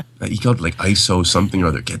he called like ISO something or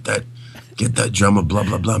other. Get that drum of blah,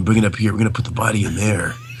 blah, blah. Bring it up here. We're going to put the body in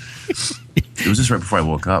there. It was just right before I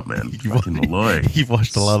woke up, man. Fucking Malloy. You've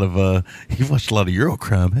watched a lot of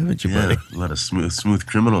Eurocrime, haven't you, buddy? A lot of smooth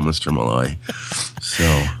criminal, Mr. Malloy. So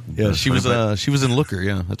yeah, she was in Looker.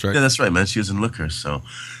 Yeah, that's right. Yeah, that's right, man. She was in Looker. So,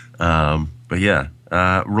 but yeah,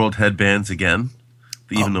 rolled headbands again.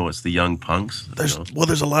 Even though it's the young punks. There's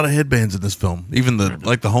a lot of headbands in this film. Even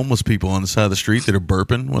the homeless people on the side of the street that are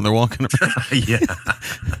burping when they're walking around. Yeah.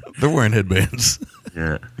 They're wearing headbands.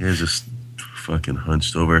 Yeah. They're just fucking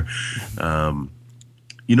hunched over.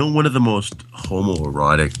 One of the most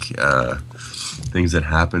homoerotic things that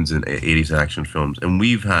happens in 80s action films, and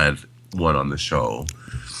we've had one on the show,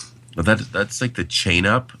 but that's like the chain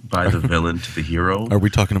up by the villain to the hero. Are we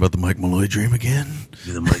talking about the Mike Malloy dream again?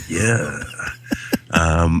 Yeah.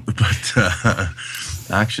 But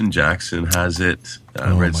Action Jackson has it.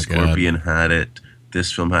 Red Scorpion had it.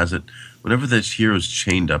 This film has it. Whenever this hero's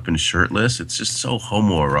chained up and shirtless, it's just so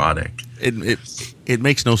homoerotic. It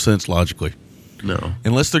makes no sense logically. No.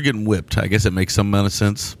 Unless they're getting whipped. I guess it makes some amount of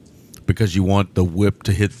sense because you want the whip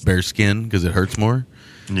to hit bare skin because it hurts more.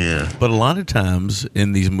 Yeah. But a lot of times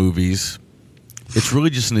in these movies, it's really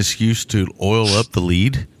just an excuse to oil up the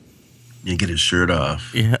lead. You get his shirt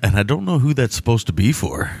off. Yeah, and I don't know who that's supposed to be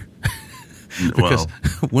for. Because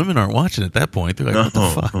women aren't watching at that point. They're like, what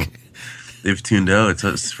the fuck? They've tuned out.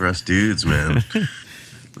 It's for us dudes, man.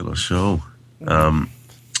 Little show.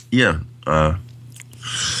 Yeah. I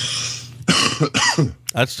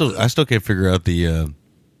still can't figure out the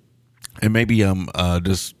and maybe I'm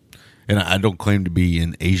just, and I don't claim to be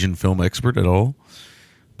an Asian film expert at all,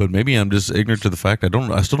 but maybe I'm just ignorant to the fact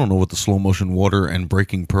I still don't know what the slow motion water and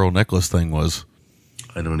breaking pearl necklace thing was.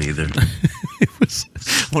 I don't either. It was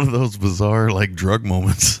one of those bizarre like drug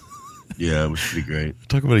moments. Yeah, it was pretty great.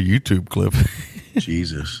 Talk about a YouTube clip.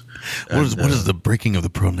 Jesus. What does the breaking of the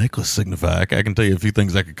pearl necklace signify? I can tell you a few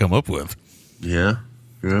things I could come up with. Yeah.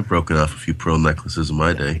 I've broken off a few pearl necklaces in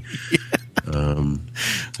my day. I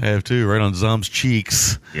have too, right on Zom's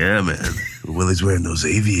cheeks. Yeah, man. Willie's wearing those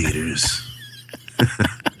aviators.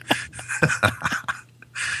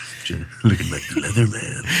 Looking like the leather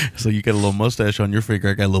man. So you got a little mustache on your finger.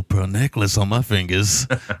 I got a little pearl necklace on my fingers.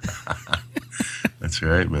 That's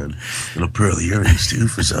right, man. Little pearl earrings too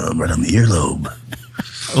for Zom, right on the earlobe.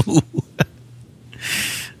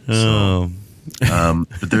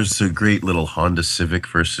 But there's a great little Honda Civic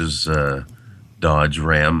versus Dodge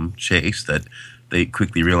Ram chase that they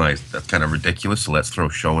quickly realized that's kind of ridiculous. So let's throw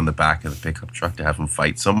Show in the back of the pickup truck to have him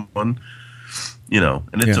fight someone.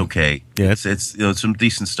 And it's okay. Yeah. It's some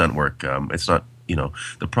decent stunt work. It's not,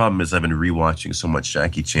 the problem is I've been rewatching so much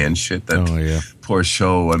Jackie Chan shit that poor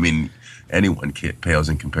Show. I mean, anyone pales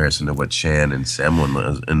in comparison to what Chan and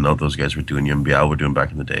Samwon and all those guys were doing, Yuen Biao were doing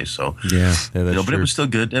back in the day. So that's but true. it was still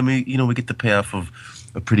good. I mean, we get the payoff of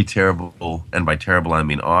a pretty terrible, and by terrible I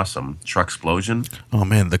mean awesome, truck explosion. Oh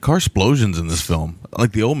man, the car explosions in this film,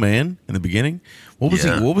 like the old man in the beginning. What was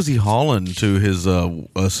he hauling to his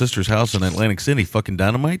sister's house in Atlantic City? Fucking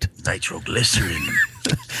dynamite, nitroglycerin.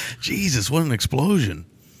 Jesus, what an explosion!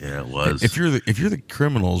 Yeah, it was. If you're the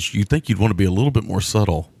criminals, you'd think you'd want to be a little bit more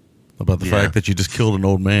subtle about the fact that you just killed an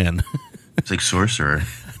old man. It's like Sorcerer.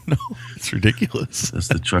 No, it's ridiculous. That's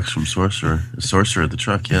the trucks from Sorcerer. Sorcerer, the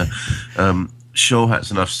truck, yeah. Show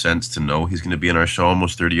has enough sense to know he's going to be in our show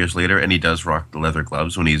almost 30 years later, and he does rock the leather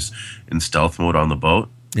gloves when he's in stealth mode on the boat,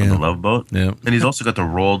 on the Love Boat. Yeah. And he's also got the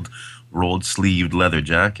rolled sleeved leather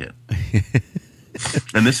jacket.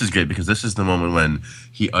 And this is great because this is the moment when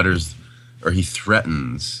he utters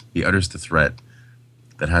the threat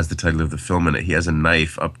that has the title of the film in it. He has a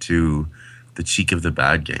knife up to the cheek of the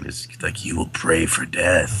bad guy. And it's like, you will pray for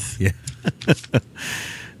death. Yeah.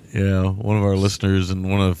 Yeah, one of our listeners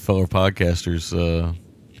and one of fellow podcasters,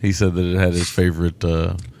 he said that it had his favorite,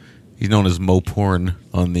 he's known as Mo Porn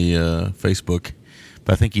on the Facebook,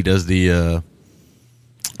 but I think he does the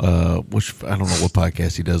which I don't know what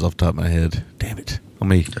podcast he does off the top of my head. Damn it!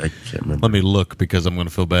 I can't remember. Let me look because I'm going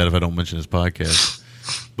to feel bad if I don't mention his podcast.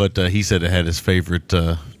 But he said it had his favorite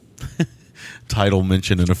title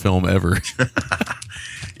mention in a film ever.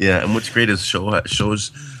 Yeah, and what's great is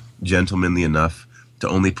shows gentlemanly enough to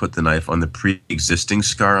only put the knife on the pre-existing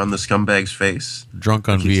scar on the scumbag's face. Drunk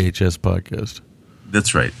on VHS podcast.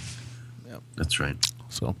 That's right. Yep. That's right.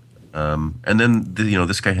 So, and then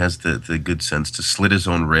this guy has the good sense to slit his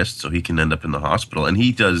own wrist so he can end up in the hospital. And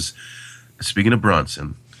he does. Speaking of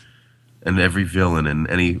Bronson, and every villain in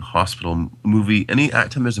any hospital movie, any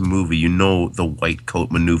time there's a movie, the white coat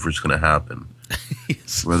maneuver is going to happen,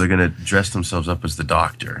 yes. where they're going to dress themselves up as the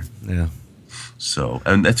doctor. Yeah. So,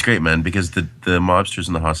 and that's great, man, because the mobster's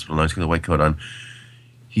in the hospital now. He's got the white coat on.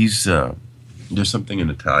 He's there's something in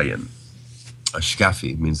Italian. A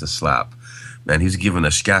schiaffi means a slap. Man, he's giving a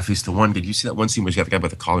schiaffis to one. Did you see that one scene where he's got the guy by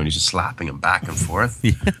the collar and he's just slapping him back and forth?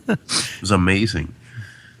 Yeah. It was amazing.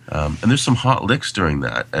 And there's some hot licks during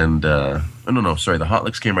that. And, the hot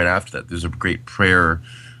licks came right after that. There's a great prayer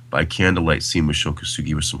by candlelight scene with Sho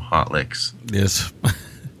Kosugi with some hot licks. Yes. A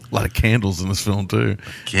lot of candles in this film, too.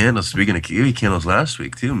 Candles. Speaking of candles last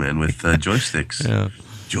week, too, man, with joysticks. Yeah.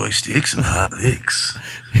 Joysticks and hot licks.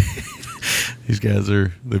 These guys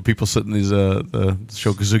are the people sitting these the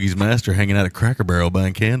Sho Kosugi's master hanging out at Cracker Barrel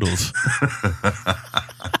buying candles.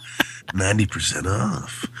 90%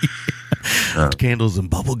 off. Candles and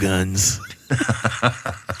bubble guns.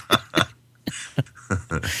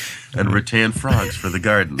 And rattan frogs for the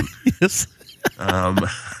garden. Yes.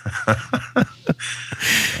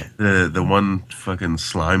 The one fucking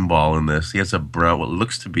slime ball in this, he has a brown, what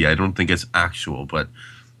looks to be, I don't think it's actual, but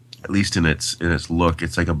at least in its look,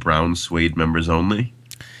 it's like a brown suede members only.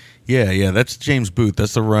 Yeah, that's James Booth.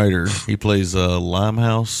 That's the writer. He plays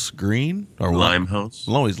Limehouse Green or Limehouse.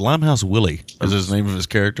 No, he's Limehouse Willie is his name of his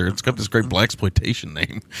character. It's got this great blaxploitation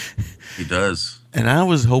name. He does. And I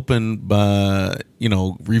was hoping by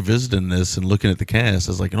revisiting this and looking at the cast,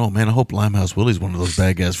 I was like, oh man, I hope Limehouse Willie's one of those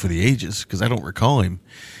bad guys for the ages because I don't recall him.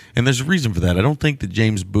 And there's a reason for that. I don't think that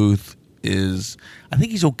James Booth is. I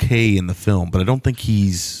think he's okay in the film, but I don't think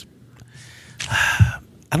he's.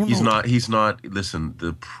 I don't know. He's not. Listen,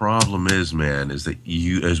 the problem is, man, is that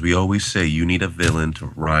you, as we always say, you need a villain to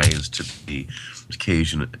rise to the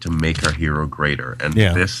occasion to make our hero greater. And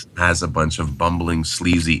this has a bunch of bumbling,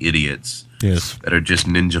 sleazy idiots. Yes. That are just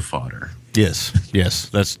ninja fodder. Yes.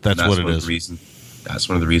 That's what it is. That's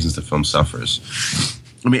one of the reasons the film suffers.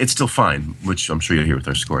 I mean, it's still fine, which I'm sure you'll hear with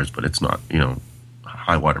our scores, but it's not,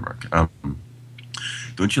 high watermark.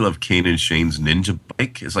 Don't you love Kane and Shane's ninja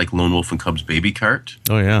bike? It's like Lone Wolf and Cub's baby cart.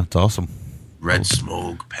 Oh, yeah. It's awesome. Red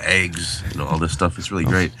smoke, pegs, all this stuff. It's really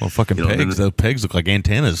great. Well, fucking pegs. Those pegs look like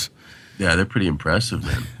antennas. Yeah, they're pretty impressive,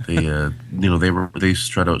 man. They they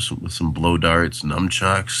strut out with some blow darts,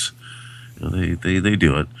 nunchucks. They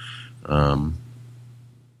do it.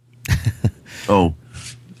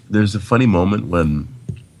 There's a funny moment when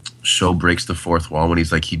Sho breaks the fourth wall when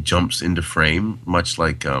he jumps into frame, much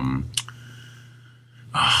like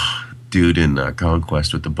dude in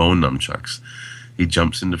Conquest with the bone nunchucks. He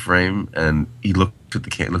jumps into frame and he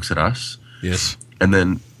looks at us. Yes. And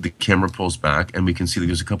then the camera pulls back and we can see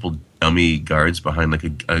there's a couple dummy guards behind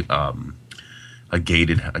a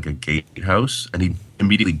gatehouse, and he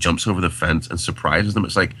immediately jumps over the fence and surprises them.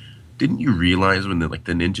 It's like, didn't you realize when the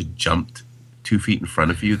ninja jumped 2 feet in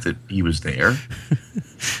front of you that he was there?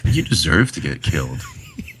 You deserve to get killed.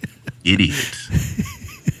 Idiot.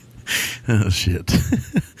 Oh, shit.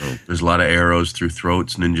 There's a lot of arrows through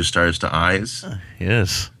throats, ninja stars to eyes.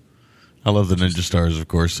 Yes. I love the ninja stars, of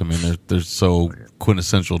course. I mean, they're so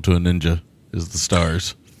quintessential to a ninja is the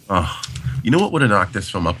stars. Oh, you know what would have knocked this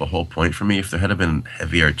film up a whole point for me if there had been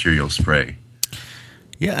heavy arterial spray?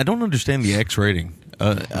 Yeah, I don't understand the X rating.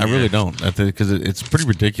 I really don't, because it's pretty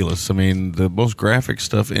ridiculous. I mean, the most graphic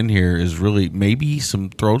stuff in here is really maybe some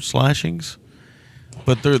throat slashings,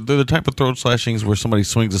 but they're the type of throat slashings where somebody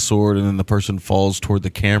swings a sword and then the person falls toward the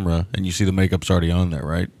camera and you see the makeup's already on there,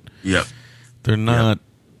 right? Yep. They're not,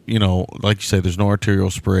 like you say, there's no arterial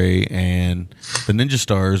spray, and the ninja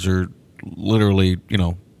stars are literally,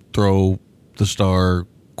 throw the star,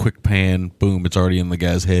 quick pan, boom, it's already in the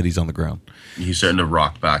guy's head, he's on the ground. He's starting to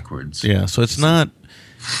rock backwards. Yeah, so it's not,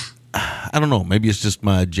 I don't know, maybe it's just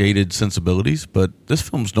my jaded sensibilities, but this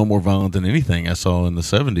film's no more violent than anything I saw in the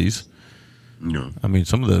 70s. No. I mean,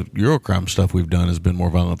 some of the Eurocrime stuff we've done has been more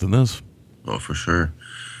violent than this. Oh, for sure.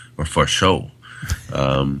 Or for show.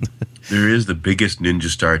 There is the biggest ninja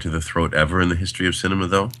star to the throat ever in the history of cinema,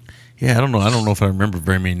 though. Yeah, I don't know if I remember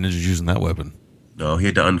very many ninjas using that weapon. No, he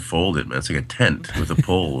had to unfold it, man. It's like a tent with the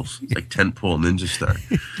poles. It's like tent pole Ninja Star.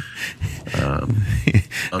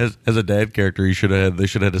 As a dad character, they should have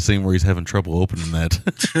had a scene where he's having trouble opening that.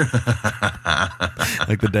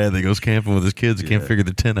 Like the dad that goes camping with his kids and can't figure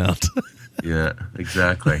the tent out. Yeah,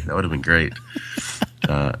 exactly. That would have been great.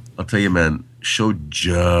 I'll tell you, man, Show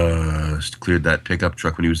just cleared that pickup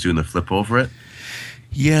truck when he was doing the flip over it.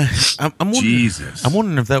 Yeah, I'm wondering, Jesus. I'm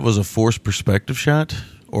wondering if that was a forced perspective shot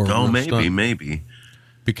or maybe.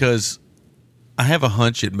 Because I have a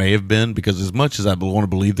hunch it may have been, because as much as I want to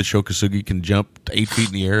believe that Sho Kosugi can jump 8 feet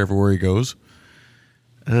in the air everywhere he goes,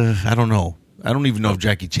 I don't know. I don't even know if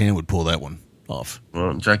Jackie Chan would pull that one off.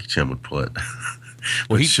 Well, Jackie Chan would pull it.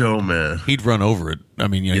 Well, Show, man. He'd run over it. I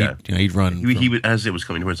mean, he'd run. He would, as it was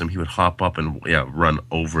coming towards him, he would hop up and run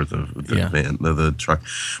over the van, the truck.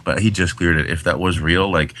 But he just cleared it. If that was real,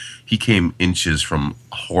 like, he came inches from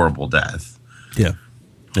horrible death. Yeah.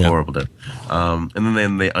 Horrible death. And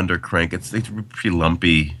then they undercrank. It's pretty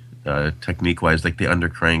lumpy technique wise. Like, they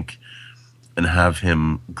undercrank and have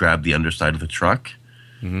him grab the underside of the truck.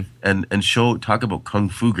 Mm-hmm. And talk about kung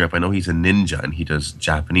fu grip. I know he's a ninja and he does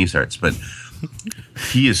Japanese arts, but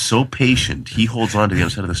he is so patient. He holds on to the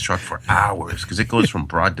underside of this truck for hours because it goes from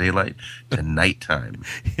broad daylight to nighttime.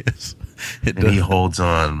 Yes, he holds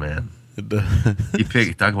on, man.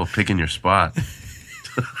 Talk about picking your spot.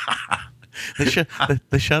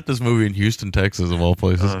 They shot this movie in Houston, Texas, of all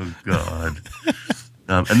places. Oh God!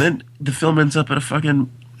 And then the film ends up at a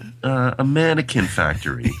fucking a mannequin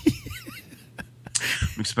factory.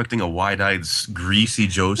 I'm expecting a wide-eyed, greasy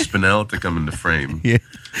Joe Spinell to come into frame. Yeah,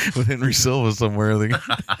 with Henry Silva somewhere.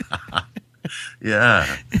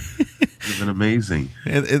 Yeah. It would have been amazing.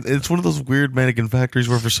 It's one of those weird mannequin factories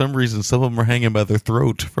where for some reason some of them are hanging by their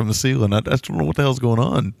throat from the ceiling. I just don't know what the hell's going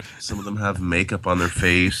on. Some of them have makeup on their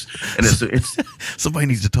face. And it's somebody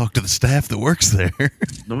needs to talk to the staff that works there.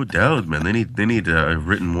 No doubt, man. They need a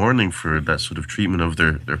written warning for that sort of treatment of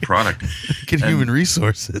their product. Get human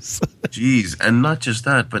resources. Geez. And not just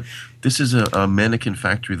that, but this is a mannequin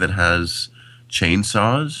factory that has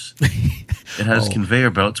chainsaws. It has conveyor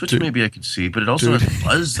belts, which maybe I could see, but it also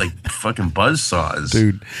has fucking buzz saws.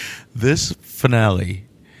 Dude, this finale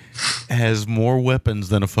has more weapons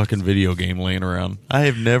than a fucking video game laying around. I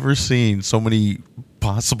have never seen so many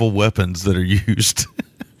possible weapons that are used.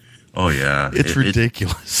 Oh yeah, it's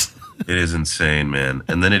ridiculous. It is insane, man.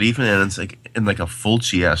 And then it even ends in a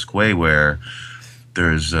Fulci-esque way where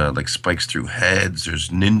there's spikes through heads. There's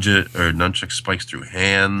nunchuck spikes through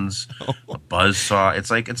hands. A buzzsaw. It's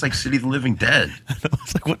like City of the Living Dead.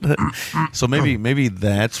 It's like, what the? So maybe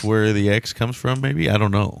that's where the X comes from. Maybe, I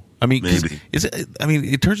don't know. I mean, maybe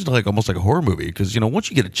it turns into almost like a horror movie because once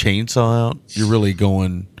you get a chainsaw out, you're really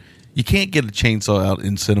going. You can't get a chainsaw out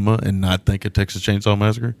in cinema and not think of Texas Chainsaw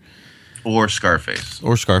Massacre. Or Scarface.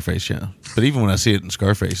 Yeah. But even when I see it in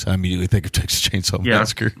Scarface, I immediately think of Texas Chainsaw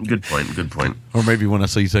Massacre. Good point. Or maybe when I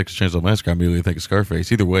see Texas Chainsaw Massacre, I immediately think of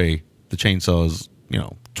Scarface. Either way, the chainsaw is,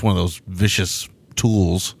 it's one of those vicious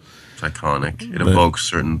tools. It's iconic. It evokes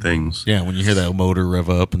certain things. Yeah, when you hear that motor rev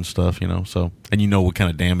up and stuff, so, and you know what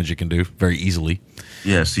kind of damage it can do very easily.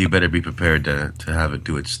 Yeah, so you better be prepared to have it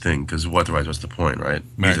do its thing, because otherwise what's the point, right?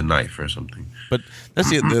 Use a knife or something. But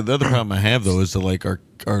that's the other problem I have, though, is that,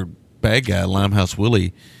 our bad guy, Limehouse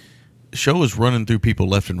Willie, Show is running through people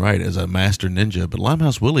left and right as a master ninja, but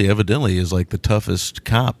Limehouse Willie evidently is the toughest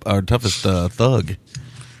cop or toughest thug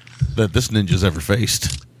that this ninja's ever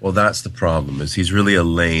faced. Well, that's the problem. Is he's really a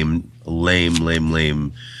lame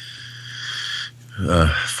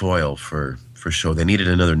foil for Show. They needed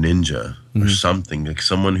another ninja or something, like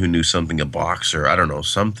someone who knew something, a boxer. I don't know,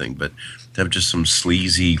 something, but to have just some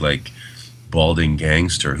sleazy balding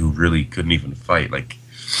gangster who really couldn't even fight, they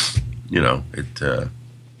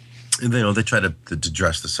try to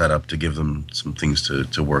dress the setup to give them some things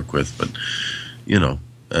to work with, but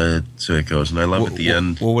so it goes. And I love at the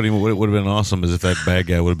end. Well, what would have been awesome is if that bad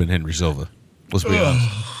guy would have been Henry Silva. Let's be honest.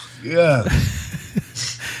 Yeah.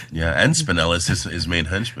 Yeah, and Spinell is his main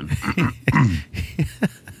henchman.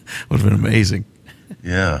 Would have been amazing.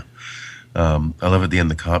 Yeah. I love at the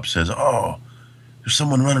end the cop says, "Oh, there's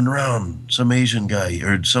someone running around, some Asian guy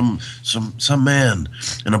or some man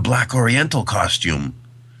in a black Oriental costume.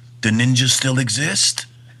 Do ninjas still exist?"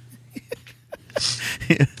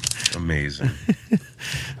 Yeah. Amazing.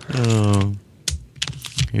 Oh,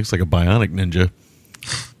 he looks like a bionic ninja.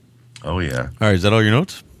 Oh yeah. All right, is that all your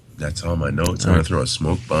notes? That's all my notes. I'm gonna throw a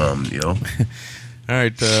smoke bomb, yo. All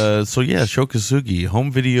right, so yeah, Sho Kosugi,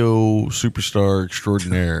 home video superstar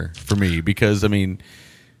extraordinaire for me, because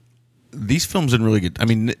these films didn't really get. I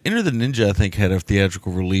mean, Enter the Ninja, I think, had a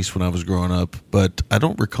theatrical release when I was growing up, but I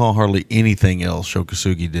don't recall hardly anything else Sho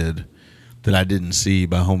Kosugi did that I didn't see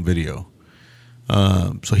by home video.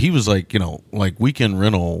 So he was like, like weekend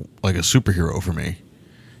rental, like a superhero for me.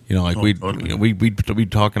 Like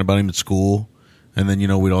we'd talking about him at school, and then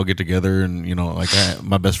we'd all get together, and like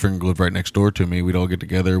my best friend lived right next door to me. We'd all get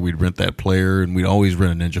together, we'd rent that player, and we'd always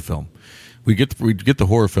rent a ninja film. We'd get the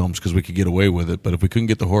horror films because we could get away with it, but if we couldn't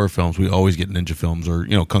get the horror films, we always get ninja films or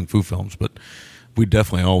kung fu films. But we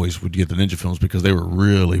definitely always would get the ninja films because they were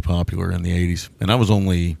really popular in the 80s, and I was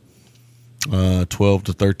only 12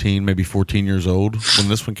 to 13, maybe 14 years old when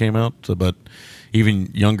this one came out, but even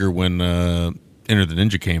younger when Enter the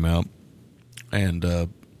Ninja came out. And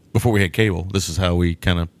before we had cable, this is how we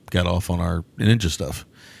kind of got off on our ninja stuff.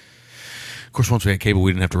 Of course, once we had cable,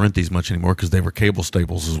 we didn't have to rent these much anymore because they were cable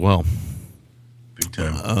staples as well. Big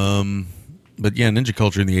time. But yeah, ninja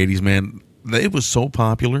culture in the 80s, man, it was so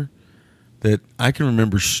popular that I can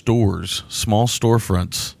remember stores, small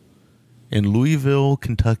storefronts in Louisville,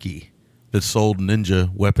 Kentucky, that sold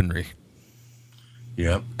ninja weaponry.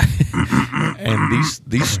 Yep. And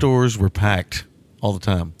these stores were packed all the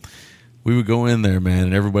time. We would go in there, man,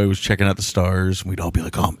 and everybody was checking out the stars, and we'd all be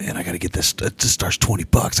like, "Oh man, I got to get this. This star's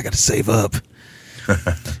 $20. I got to save up."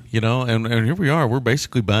 And here we are. We're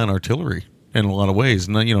basically buying artillery in a lot of ways.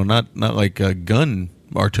 Not like gun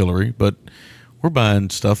artillery, but we're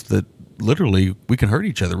buying stuff that literally we can hurt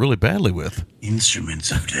each other really badly with.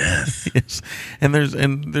 Instruments of death. Yes, and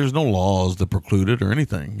there's no laws that preclude it or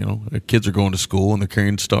anything. Kids are going to school and they're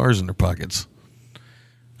carrying stars in their pockets.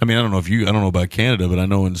 I mean, I don't know about Canada, but I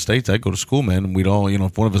know in the States, I'd go to school, man, and we'd all,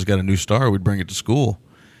 if one of us got a new star, we'd bring it to school,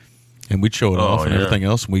 and we'd show it off and everything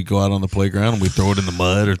else, and we'd go out on the playground and we'd throw it in the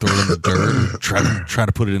mud or throw it in the dirt, or try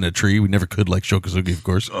to put it in a tree. We never could, like Sho Kosugi, of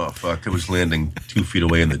course. Oh fuck! It was landing 2 feet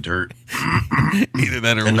away in the dirt. Either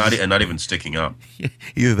that, or not even sticking up.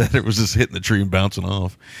 Either that, or it was just hitting the tree and bouncing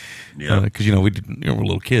off. Yeah, because we're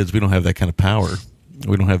little kids. We don't have that kind of power.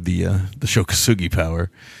 We don't have the Sho Kosugi power.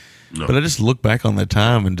 No. But I just look back on that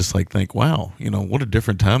time and just think, wow, what a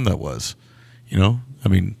different time that was. I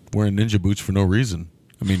mean, wearing ninja boots for no reason.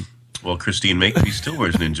 I mean, well, Christine Makepeace still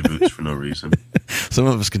wears ninja boots for no reason. Some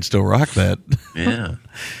of us can still rock that. Yeah.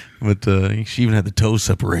 But she even had the toe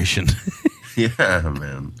separation. Yeah,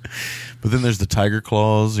 man. But then there's the tiger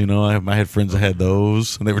claws. I had friends that had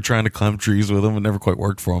those, and they were trying to climb trees with them. It never quite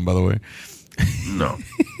worked for them, by the way. No,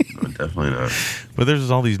 definitely not. But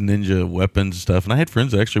there's all these ninja weapons and stuff, and I had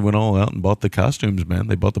friends that actually went all out and bought the costumes, man.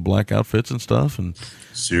 They bought the black outfits and stuff, and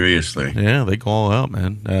seriously, yeah, they go all out,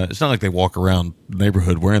 man. It's not like they walk around the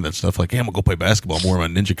neighborhood wearing that stuff. Like, hey, I'm gonna go play basketball. I'm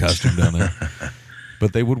wearing my ninja costume down there.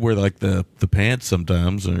 But they would wear like the pants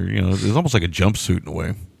sometimes, or it's almost like a jumpsuit in a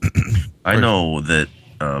way. I know that.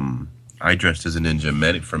 I dressed as a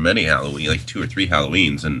ninja for many Halloween, like 2 or 3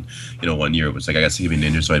 Halloweens, and 1 year it was like I got to be a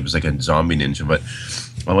ninja, so I was like a zombie ninja. But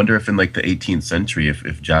I wonder if in like the 18th century,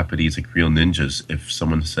 if Japanese, like real ninjas, if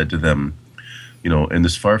someone said to them, in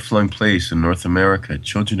this far-flung place in North America,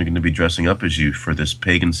 children are going to be dressing up as you for this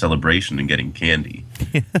pagan celebration and getting candy.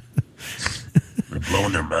 They're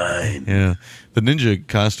blowing their mind. Yeah. The ninja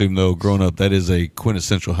costume, though, growing up, that is a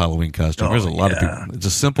quintessential Halloween costume. There's a lot of people. It's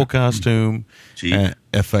a simple costume,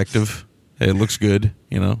 effective. It looks good,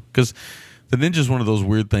 because the ninja is one of those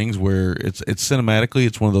weird things where it's cinematically,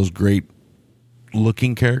 it's one of those great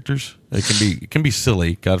looking characters. It can be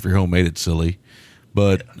silly. Godfrey Ho made it silly,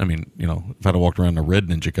 but I mean, if I'd have walked around in a red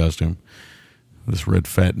ninja costume, this red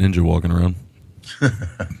fat ninja walking around.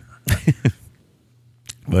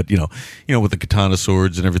 But with the katana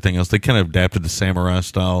swords and everything else, they kind of adapted the samurai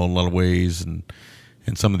style in a lot of ways, and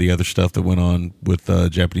some of the other stuff that went on with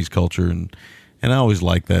Japanese culture, and I always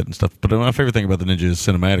like that and stuff. But my favorite thing about the ninjas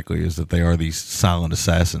cinematically is that they are these silent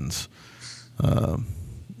assassins.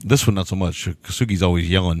 This one not so much. Kosugi's always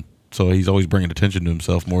yelling, so he's always bringing attention to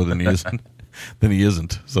himself more than he is than he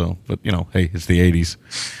isn't. So, but hey, it's the 80s.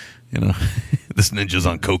 This ninja's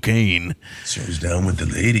on cocaine. Serves down with the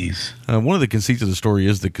ladies. One of the conceits of the story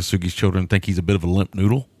is that Kosugi's children think he's a bit of a limp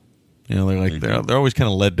noodle. They're always kind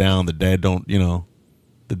of let down. The dad's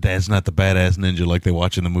not the badass ninja like they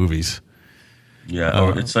watch in the movies.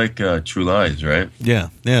 Yeah, it's like True Lies, right? Yeah.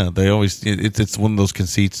 They always it's one of those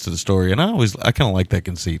conceits to the story, and I kind of like that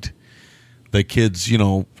conceit. That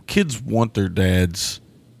kids want their dads.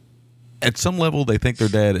 At some level, they think their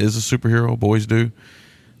dad is a superhero. Boys do.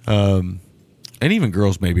 And even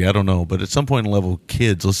girls, maybe, I don't know, but at some point in level,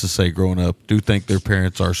 kids, let's just say, growing up, do think their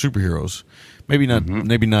parents are superheroes. Maybe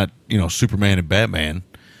not, Superman and Batman,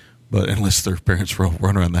 but unless their parents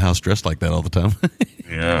run around the house dressed like that all the time.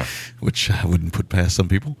 Yeah. Which I wouldn't put past some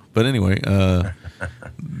people. But anyway,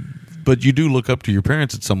 but you do look up to your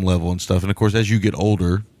parents at some level and stuff. And of course, as you get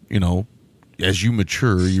older, as you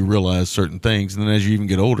mature, you realize certain things. And then as you even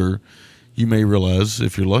get older, you may realize,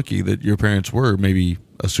 if you're lucky, that your parents were maybe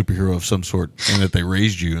a superhero of some sort and that they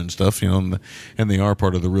raised you and stuff, and they are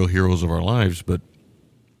part of the real heroes of our lives. But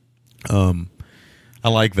I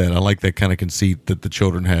like that. I like that kind of conceit that the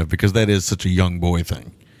children have, because that is such a young boy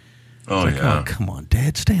thing. Oh, like, yeah. oh, come on,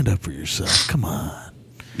 Dad, stand up for yourself. Come on.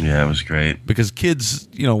 Yeah, it was great. Because kids,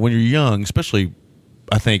 when you're young, especially,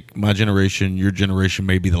 I think my generation, your generation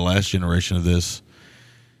may be the last generation of this,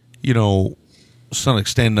 it's not like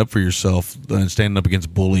standing up for yourself and standing up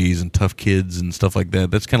against bullies and tough kids and stuff like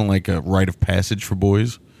that. That's kind of like a rite of passage for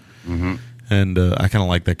boys. Mm-hmm. And I kind of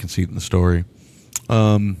like that conceit in the story.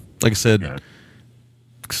 Like I said, Yeah.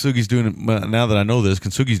 Kasugi's doing, now that I know this,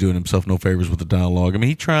 Kasugi's doing himself no favors with the dialogue. I mean,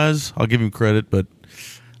 he tries, I'll give him credit, but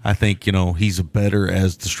I think, he's better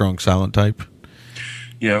as the strong silent type.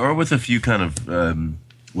 Yeah, or with a few kind of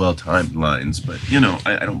well-timed lines, but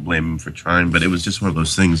I don't blame him for trying. But it was just one of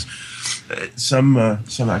those things. Some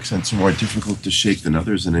accents are more difficult to shake than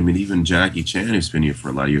others, and I mean, even Jackie Chan, who's been here for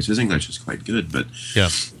a lot of years, his English is quite good. But yeah,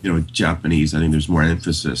 Japanese, I think there's more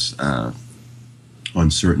emphasis on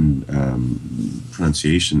certain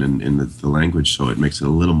pronunciation in the language, so it makes it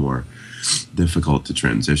a little more difficult to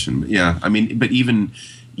transition. But yeah, I mean, but even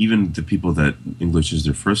the people that English is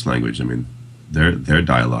their first language, I mean, their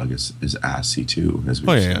dialogue is assy too. As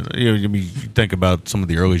we yeah. I mean, you think about some of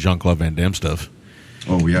the early Jean-Claude Van Damme stuff.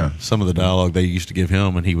 Oh yeah, some of the dialogue they used to give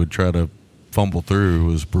him, and he would try to fumble through,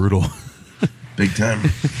 was brutal. Big time.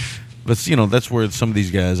 But that's where some of these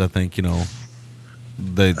guys, I think,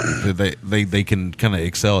 they can kind of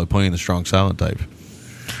excel at playing the strong silent type.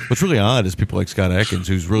 What's really odd is people like Scott Adkins,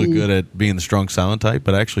 who's really good at being the strong silent type,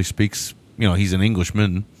 but actually speaks. He's an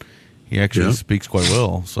Englishman. He actually speaks quite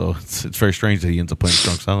well, so it's very strange that he ends up playing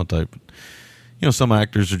strong silent type. Some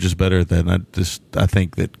actors are just better at that, and I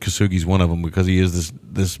think that Kasugi's one of them, because he is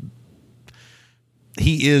this.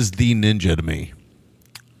 He is the ninja to me,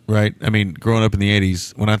 right? I mean, growing up in the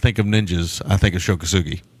 '80s, when I think of ninjas, I think of Sho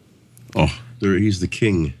Kosugi. Oh, he's the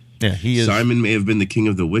king. Yeah, he is. Simon may have been the king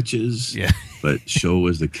of the witches, but Sho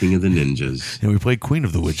was the king of the ninjas. And we played Queen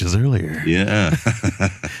of the Witches earlier. Yeah.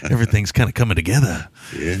 Everything's kind of coming together.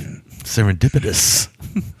 Yeah. Serendipitous.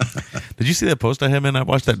 Did you see that post I had, man? I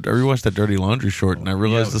rewatched that Dirty Laundry short, and I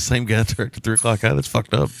realized the same guy directed 3 O'Clock High. That's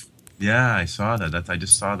fucked up. Yeah, I saw that. I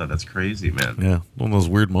just saw that. That's crazy, man. Yeah, one of those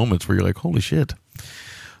weird moments where you're like, holy shit.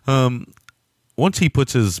 Once he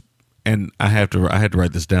puts his, and I had to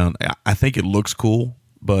write this down. I think it looks cool,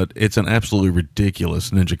 but it's an absolutely ridiculous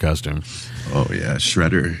ninja costume. Oh yeah,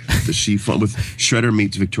 Shredder, the chiffon with Shredder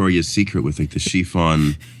meets Victoria's Secret with like the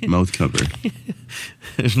chiffon mouth cover.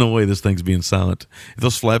 There's no way this thing's being silent. If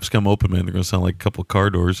those flaps come open, man, they're going to sound like a couple of car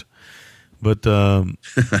doors. But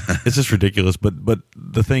it's just ridiculous. But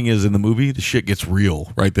the thing is, in the movie, the shit gets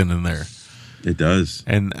real right then and there. It does.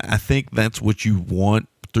 And I think that's what you want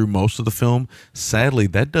through most of the film. Sadly,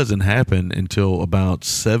 that doesn't happen until about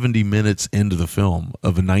 70 minutes into the film,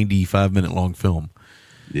 of a 95-minute long film.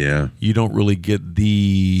 Yeah. You don't really get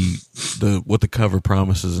the what the cover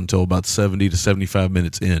promises until about 70 to 75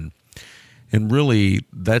 minutes in. And really,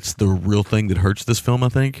 that's the real thing that hurts this film, I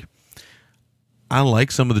think. I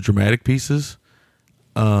like some of the dramatic pieces,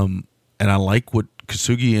 and I like what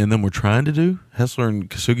Kasugi and them were trying to do. Hessler and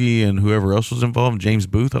Kasugi and whoever else was involved, James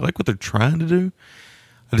Booth, I like what they're trying to do.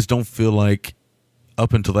 I just don't feel like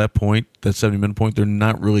up until that point, that 70-minute point, they're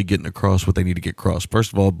not really getting across what they need to get across.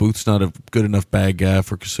 First of all, Booth's not a good enough bad guy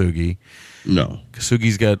for Kasugi. No.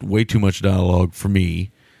 Kasugi's got way too much dialogue for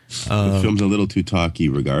me. The film's a little too talky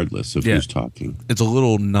regardless of who's talking. It's a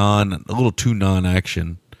little too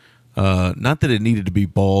non-action. Not that it needed to be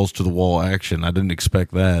balls to the wall action. I didn't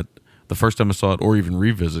expect that the first time I saw it, or even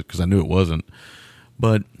revisit, because I knew it wasn't.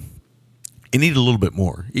 But it needed a little bit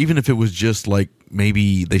more. Even if it was just like,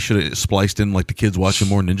 maybe they should have spliced in like the kids watching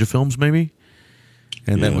more ninja films, maybe.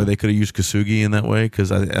 And that way they could have used Kasugi in that way,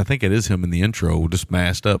 because I think it is him in the intro, just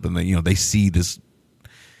masked up, and they see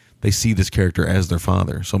this character as their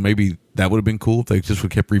father. So maybe that would have been cool if they just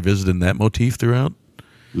would kept revisiting that motif throughout.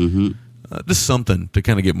 Mm-hmm. Just something to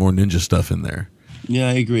kind of get more ninja stuff in there. Yeah,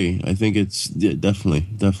 I agree. I think it's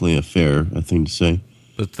definitely a fair thing to say.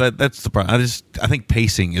 But that's the problem. I think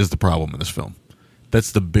pacing is the problem in this film.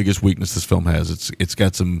 That's the biggest weakness this film has. It's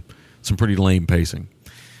got some pretty lame pacing.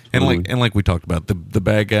 And like we talked about, the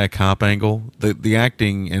bad guy cop angle, the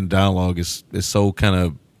acting and dialogue is so kind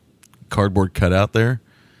of cardboard cut out there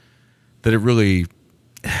that it really,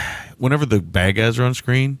 whenever the bad guys are on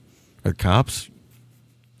screen, or cops,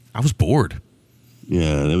 I was bored.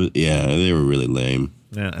 Yeah, they were really lame.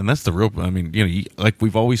 Yeah, and that's the real. I mean, like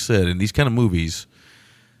we've always said, in these kind of movies,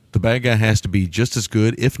 the bad guy has to be just as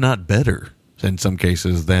good, if not better, in some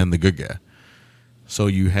cases, than the good guy. So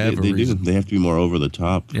you have a reason. They have to be more over the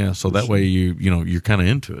top. Yeah, so that way you're kind of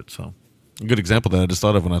into it. So a good example that I just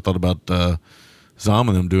thought of when I thought about Zom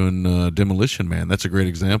and them doing Demolition Man. That's a great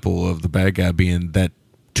example of the bad guy being that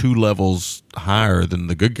 2 levels higher than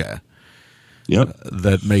the good guy. Yep.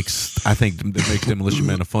 That makes Demolition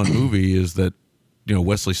Man a fun movie is that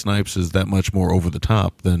Wesley Snipes is that much more over the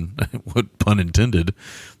top than what pun intended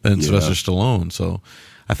than Sylvester Stallone. So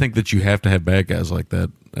I think that you have to have bad guys like that.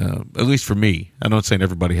 At least for me. I'm not saying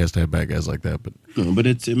everybody has to have bad guys like that, but no, but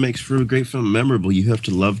it makes for a great film, memorable. You have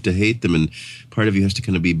to love to hate them, and part of you has to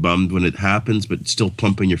kind of be bummed when it happens, but still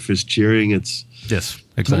pumping your fist cheering. It's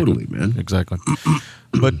exactly. Totally, man, exactly.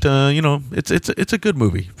 But it's a good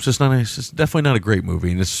movie. It's just not. It's definitely not a great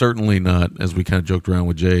movie, and it's certainly not. As we kind of joked around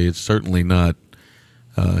with Jay, it's certainly not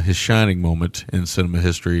his shining moment in cinema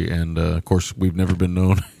history. And of course, we've never been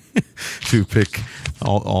known to pick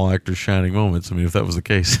all actors' shining moments. I mean, if that was the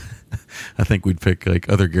case, I think we'd pick like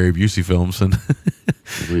other Gary Busey films and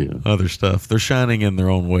other stuff. They're shining in their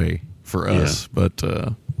own way for us, but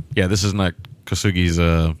this is not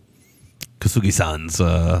Kasugi-san's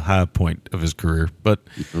high point of his career, but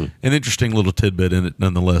an interesting little tidbit in it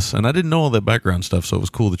nonetheless. And I didn't know all that background stuff, so it was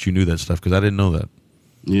cool that you knew that stuff because I didn't know that.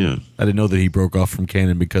 Yeah, I didn't know that he broke off from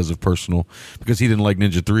canon because he didn't like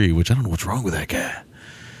Ninja 3, which I don't know what's wrong with that guy.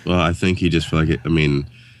 Well, I think he just felt like it. I mean,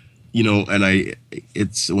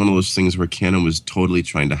 it's one of those things where Canon was totally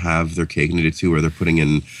trying to have their cake and eat it too, where they're putting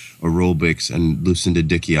in aerobics and Lucinda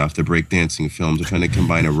Dickey off the breakdancing films. They're trying to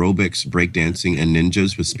combine aerobics, breakdancing, and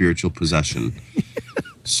ninjas with spiritual possession.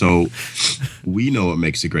 So we know what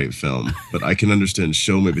makes a great film, but I can understand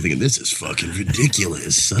Show maybe thinking, this is fucking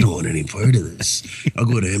ridiculous. I don't want any part of this. I'll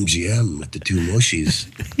go to MGM with the 2 mushies.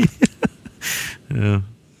 Yeah,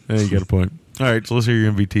 you got a point. All right, so let's hear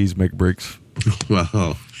your MVTs, make breaks.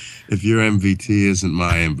 Well, if your MVT isn't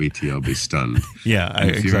my MVT, I'll be stunned. Yeah,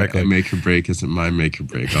 exactly. Your make or break isn't my make or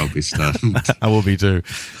break, I'll be stunned. I will be too.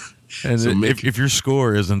 And so if your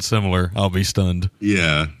score isn't similar, I'll be stunned.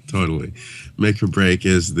 Yeah, totally. Make or break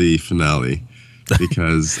is the finale.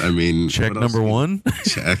 Because, I mean... Check number 1?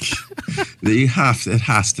 Check. It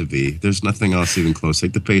has to be. There's nothing else even close.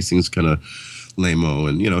 Like, the pacing's kind of lame-o,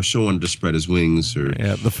 and, Show wanted to spread his wings.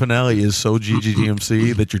 The finale is so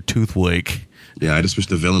GGGMC that your tooth will ache. Yeah, I just wish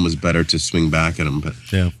the villain was better to swing back at him, but,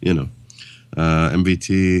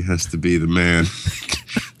 MVT has to be the man,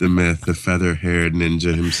 the myth, the feather-haired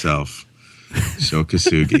ninja himself, Sho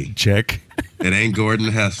Kosugi. Check. It ain't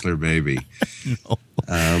Gordon Hessler, baby. No.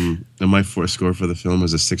 And my score for the film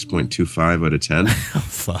is a 6.25 out of 10. Oh,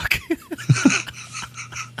 fuck.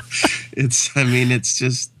 It's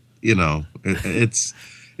just,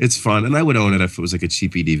 it's fun. And I would own it if it was like a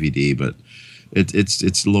cheapy DVD, but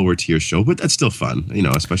it's lower tier show, but that's still fun,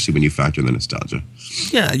 especially when you factor in the nostalgia.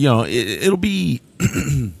 Yeah, it'll be,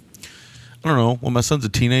 I don't know, when my son's a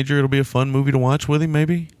teenager, it'll be a fun movie to watch with him,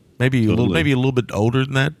 maybe. Maybe totally. a little bit older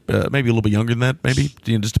than that. Maybe a little bit younger than that. Maybe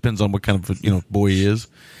it just depends on what kind of boy he is.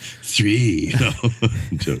 3. No,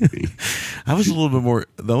 I'm joking. I was a little bit more.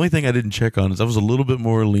 The only thing I didn't check on is I was a little bit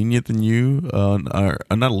more lenient than you.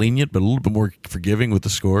 Not lenient, but a little bit more forgiving with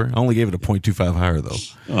the score. I only gave it a 0.25 higher though.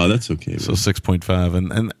 Oh, that's okay. So 6.5,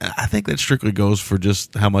 and I think that strictly goes for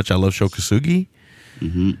just how much I love Sho Kosugi.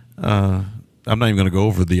 Mm-hmm. I'm not even going to go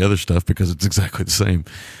over the other stuff because it's exactly the same,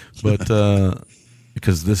 but.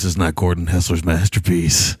 Because this is not Gordon Hessler's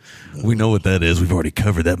masterpiece. We know what that is. We've already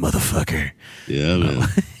covered that motherfucker. Yeah,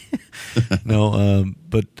 man.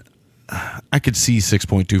 But I could see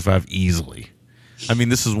 6.25 easily. I mean,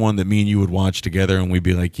 this is one that me and you would watch together, and we'd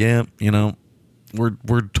be like, yeah, we're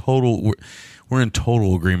in total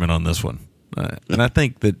agreement on this one. And I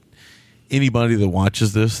think that anybody that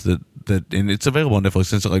watches this, that and it's available on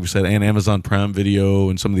Netflix, like we said, and Amazon Prime Video,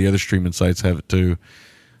 and some of the other streaming sites have it too.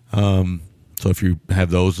 So if you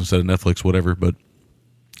have those instead of Netflix, whatever. But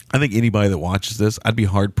I think anybody that watches this, I'd be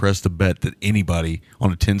hard-pressed to bet that anybody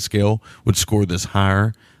on a 10 scale would score this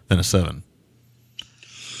higher than a 7.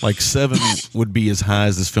 Like 7 would be as high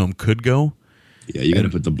as this film could go. Yeah, you got to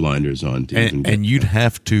put the blinders on. And you'd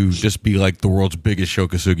have to just be like the world's biggest Sho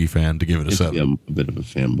Kosugi fan to give it a 7. Yeah, a bit of a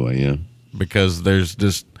fanboy, yeah. Because there's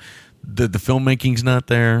just... The filmmaking's not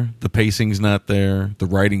there. The pacing's not there. The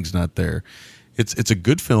writing's not there. It's a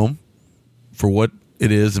good film for what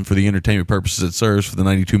it is and for the entertainment purposes it serves for the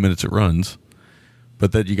 92 minutes it runs,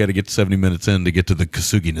 but that you got to get 70 minutes in to get to the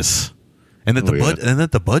Kosugi-ness. And that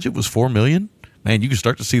the budget was $4 million. Man, you can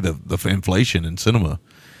start to see the inflation in cinema.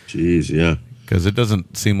 Jeez, yeah. Because it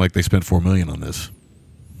doesn't seem like they spent $4 million on this.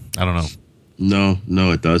 I don't know.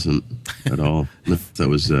 No, it doesn't at all. That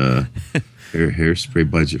was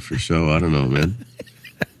hairspray budget for show. I don't know, man.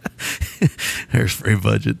 Hairspray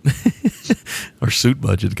budget. Or suit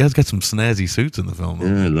budget. The guy's got some snazzy suits in the film.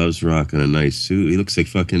 Yeah, he loves rocking a nice suit. He looks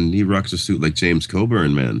like he rocks a suit like James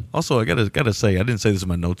Coburn, man. Also, I gotta say, I didn't say this in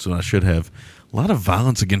my notes and I should have. A lot of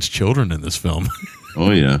violence against children in this film.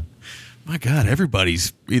 Oh, yeah. My God,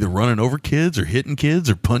 everybody's either running over kids or hitting kids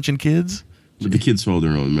or punching kids. But the kids hold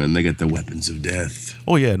their own, man. They got the weapons of death.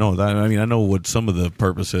 Oh, yeah, no, I mean, I know what some of the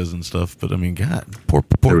purpose is and stuff, but I mean, God, poor.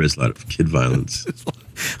 There is a lot of kid violence. A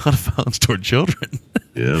lot of violence toward children.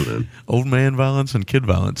 Yeah, man. Old man violence and kid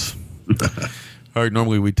violence. All right,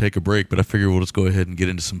 normally we'd take a break, but I figure we'll just go ahead and get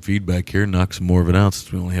into some feedback here and knock some more of it out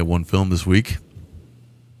since we only have one film this week.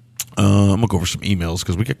 I'm going to go over some emails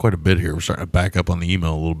because we get quite a bit here. We're starting to back up on the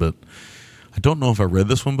email a little bit. I don't know if I read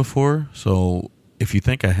this one before, so if you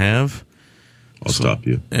think I have... I'll stop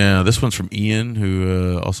you. Yeah, this one's from Ian,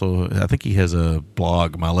 who also, I think he has a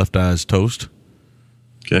blog, My Left Eye's Toast.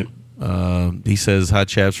 Okay. He says, "Hi,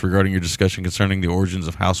 chaps, regarding your discussion concerning the origins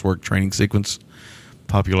of housework training sequence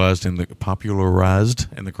popularized in the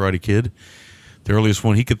Karate Kid. The earliest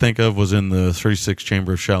one he could think of was in the 36th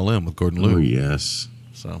Chamber of Shaolin with Gordon Liu." Oh, yes.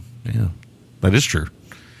 So, yeah, that is true.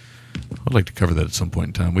 I'd like to cover that at some point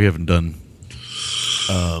in time. We haven't done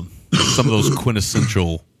some of those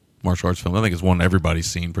quintessential martial arts films. I think it's one everybody's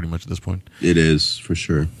seen pretty much at this point. It is, for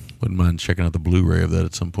sure. Wouldn't mind checking out the Blu-ray of that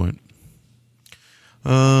at some point.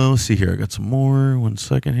 Let's see here. I got some more. 1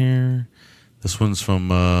 second here. This one's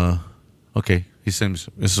from, okay, this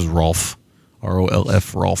is Rolf.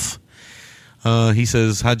 R-O-L-F, Rolf. He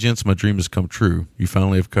says, "Hi, gents, my dream has come true. You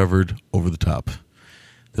finally have covered Over the Top.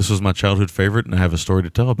 This was my childhood favorite, and I have a story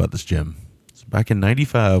to tell about this gem. So back in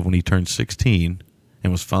 95, when he turned 16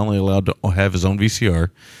 and was finally allowed to have his own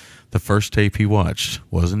VCR, the first tape he watched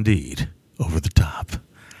was indeed Over the Top."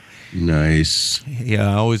 Nice. Yeah,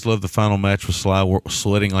 I always loved the final match with Sly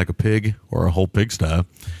sweating like a pig or a whole pigsty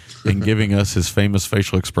and giving us his famous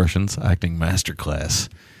facial expressions, acting masterclass,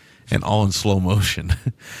 and all in slow motion.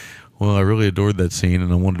 Well, I really adored that scene,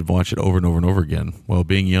 and I wanted to watch it over and over and over again. Well,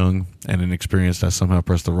 being young and inexperienced, I somehow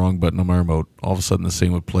pressed the wrong button on my remote. All of a sudden, the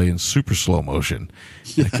scene would play in super slow motion.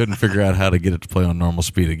 I couldn't figure out how to get it to play on normal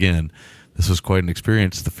speed again. This was quite an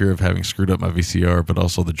experience, the fear of having screwed up my VCR, but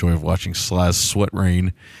also the joy of watching Sly's sweat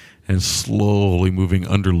rain and slowly moving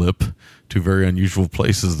underlip to very unusual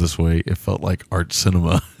places this way. It felt like art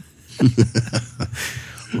cinema.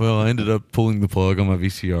 Well, I ended up pulling the plug on my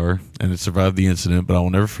VCR, and it survived the incident, but I will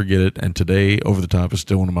never forget it, and today, Over the Top is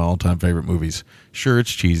still one of my all-time favorite movies. Sure,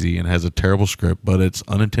 it's cheesy and has a terrible script, but it's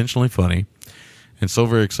unintentionally funny, and so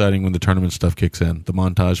very exciting when the tournament stuff kicks in. The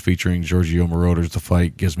montage featuring Giorgio Moroder's The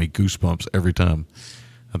Fight gives me goosebumps every time.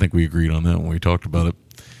 I think we agreed on that when we talked about it.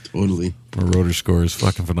 Totally. Moroder's score is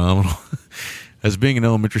fucking phenomenal. As being an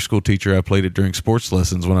elementary school teacher, I played it during sports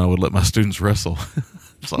lessons when I would let my students wrestle.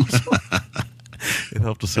 It's awesome. It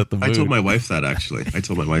helped to set the mood. I told my wife that, actually. I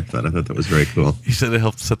thought that was very cool. He said it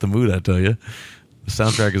helped set the mood, I tell you. The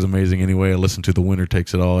soundtrack is amazing anyway. I listened to The Winner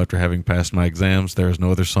Takes It All after having passed my exams. There is no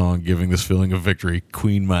other song giving this feeling of victory.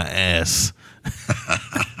 Queen my ass.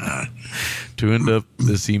 To end up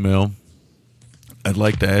this email, I'd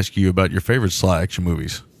like to ask you about your favorite Sly action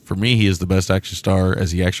movies. For me, he is the best action star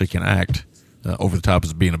as he actually can act. Over the Top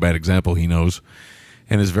is being a bad example, he knows,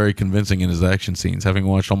 and is very convincing in his action scenes. Having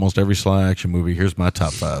watched almost every Sly action movie, here's my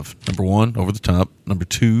top 5. Number 1, Over the Top. Number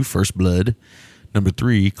 2, First Blood. Number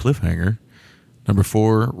 3, Cliffhanger. Number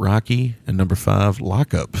 4, Rocky. And number 5,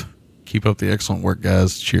 Lock Up. Keep up the excellent work,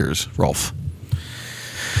 guys. Cheers. Rolf.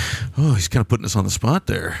 Oh, he's kind of putting us on the spot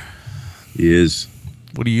there. He is.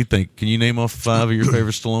 What do you think? Can you name off 5 of your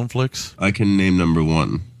favorite Stallone flicks? I can name number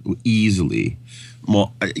 1 easily.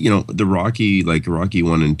 Well, the Rocky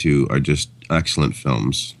 1 and 2 are just excellent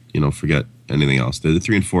films. Forget anything else. The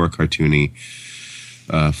 3 and 4 are cartoony.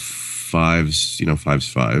 5's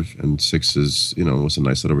 5, and 6 is, was a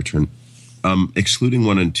nice little return. Excluding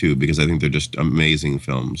 1 and 2, because I think they're just amazing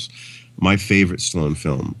films. My favorite Stallone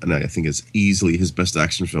film, and I think it's easily his best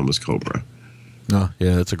action film, is Cobra. Oh,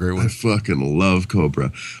 yeah, that's a great one. I fucking love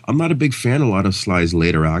Cobra. I'm not a big fan of a lot of Sly's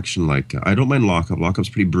later action. Like, I don't mind Lock Up. Lock Up's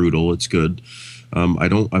pretty brutal. It's good. I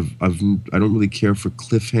don't really care for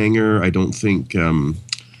Cliffhanger. I don't think I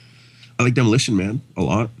like Demolition Man a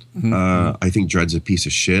lot. Mm-hmm. I think Dread's a piece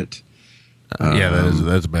of shit. Yeah,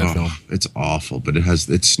 that's a bad film. It's awful, but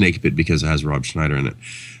it's snake bit because it has Rob Schneider in it.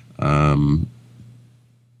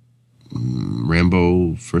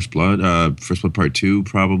 Rambo First Blood Part 2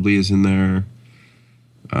 probably is in there.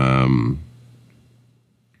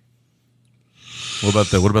 What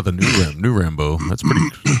about the new Rambo? That's pretty.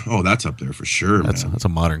 Oh, that's up there for sure, man. That's a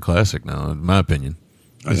modern classic now, in my opinion.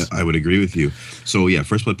 I would agree with you. So yeah,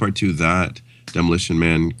 First Blood Part 2, that, Demolition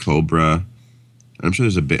Man, Cobra. I'm sure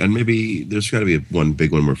there's a big, and maybe there's got to be one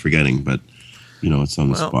big one we're forgetting, but it's on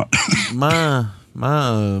the spot.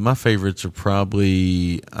 my favorites are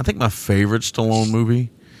probably, I think my favorite Stallone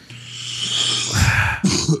movie.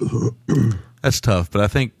 That's tough, but I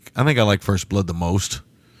think I like First Blood the most.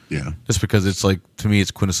 Yeah, just because it's like, to me,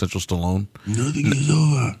 it's quintessential Stallone. Nothing is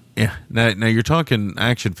over. Yeah. Now you're talking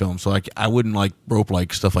action film, so I wouldn't rope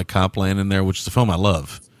stuff like Copland in there, which is a film I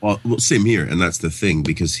love. Well, same here, and that's the thing,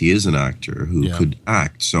 because he is an actor who could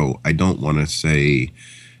act. So I don't want to say,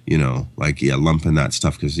 lumping that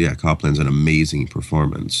stuff, because Copland's an amazing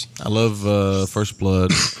performance. I love First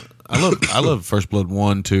Blood. I love First Blood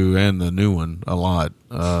 1, 2, and the new one a lot.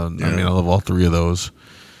 I love all three of those.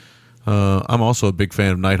 I'm also a big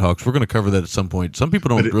fan of Nighthawks. We're going to cover that at some point. Some people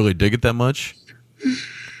don't really dig it that much,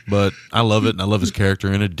 but I love it, and I love his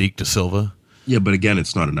character in it, Deke Da Silva. Yeah, but again,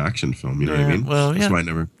 it's not an action film. You know what I mean? Well, That's why I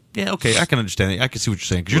never. Yeah, okay, I can understand it. I can see what you're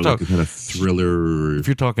saying. 'Cause you're talking kind of thriller. If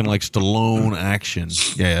you're talking like Stallone action,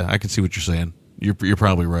 yeah, I can see what you're saying. You're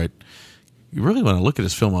probably right. You really want to look at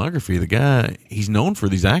his filmography. The guy, he's known for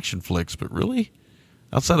these action flicks, but really,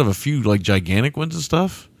 outside of a few gigantic ones and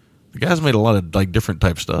stuff, the guy's made a lot of different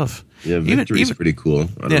type stuff. Yeah, Victory's pretty cool.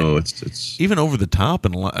 I don't know. It's even over the top,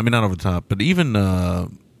 and not over the top, but even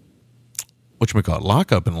whatchamacallit,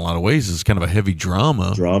 Lockup in a lot of ways is kind of a heavy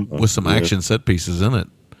drama with some action set pieces in it.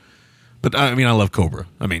 But I love Cobra.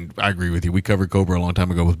 I agree with you. We covered Cobra a long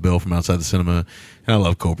time ago with Bill from Outside the Cinema, and I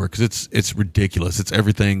love Cobra because it's ridiculous. It's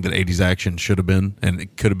everything that 80s action should have been, and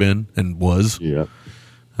it could have been, and was. Yeah.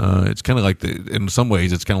 It's kind of in some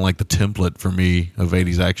ways, it's kind of like the template for me of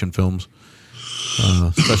 80s action films,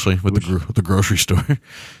 especially with the grocery store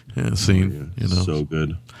scene. So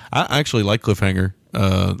good. I actually like Cliffhanger.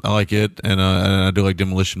 I like it, and I do like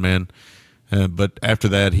Demolition Man. But after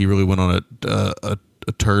that, he really went on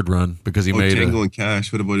a turd run because he made Tango and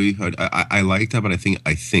Cash. What about you? I like that, but I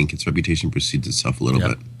think its reputation precedes itself a little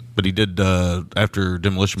bit. But he did after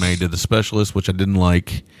Demolition Man, he did The Specialist, which I didn't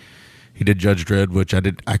like. He did Judge Dredd, which I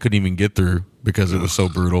couldn't even get through because it was so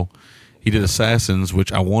brutal. He did Assassins,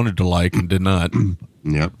 which I wanted to like and did not.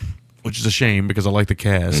 Yep. Which is a shame because I like the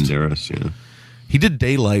cast. Banderas, yeah. He did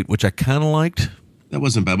Daylight, which I kind of liked. That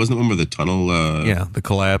wasn't bad. Wasn't the one where the tunnel... the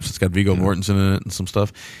collapse. It's got Viggo Mortensen in it and some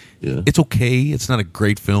stuff. Yeah. It's okay. It's not a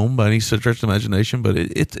great film by any stretch of imagination, but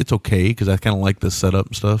it's okay because I kind of like the setup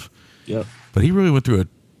and stuff. Yeah. But he really went through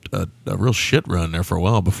a real shit run there for a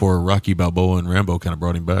while before Rocky Balboa and Rambo kind of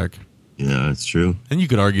brought him back. Yeah, it's true. And you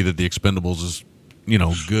could argue that The Expendables is,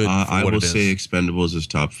 good. I will say Expendables is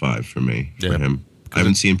top 5 for me, for him. I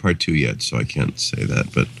haven't seen part 2 yet, so I can't say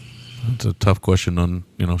that, but... It's a tough question on,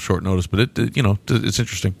 short notice, but it's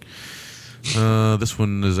interesting. This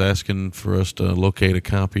one is asking for us to locate a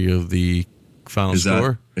copy of the final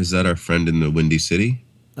score. Is that our friend in the Windy City?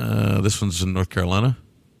 This one's in North Carolina.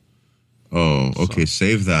 Oh, okay.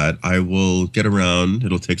 Save that. I will get around.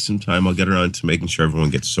 It'll take some time. I'll get around to making sure everyone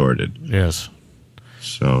gets sorted. Yes.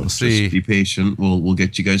 So just be patient. We'll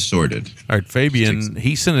get you guys sorted. All right, Fabian.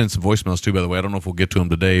 He sent in some voicemails too, by the way. I don't know if we'll get to him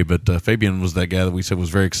today, but Fabian was that guy that we said was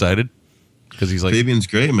very excited because he's like, Fabian's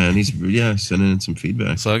great, man. He's sending in some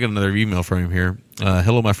feedback. So I got another email from him here.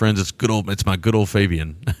 Hello, my friends. It's my good old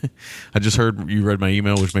Fabian. I just heard you read my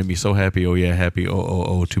email, which made me so happy. Oh yeah, happy.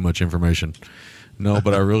 Oh, too much information. No,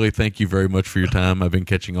 but I really thank you very much for your time. I've been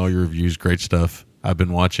catching all your reviews. Great stuff. I've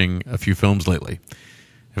been watching a few films lately.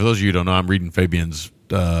 For those of you who don't know, I'm reading Fabian's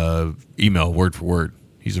email word for word.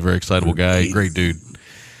 He's a very excitable guy. Great dude.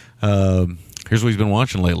 Here's what he's been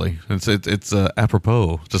watching lately. It's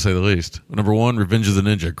apropos, to say the least. Number 1, Revenge of the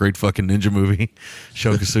Ninja. Great fucking ninja movie.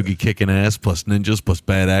 Sho Kosugi kicking ass, plus ninjas, plus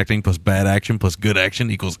bad acting, plus bad action, plus good action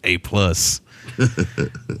equals A+.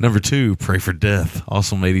 Number 2, Pray for Death.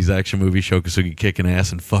 Awesome 80s action movie. Sho Kosugi kicking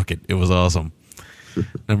ass, and fuck it. It was awesome.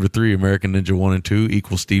 Number 3, American Ninja 1 and 2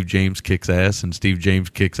 equals Steve James kicks ass, and Steve James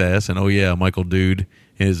kicks ass, and oh yeah, Michael Dude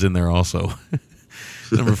is in there also.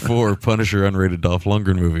 Number 4, Punisher unrated Dolph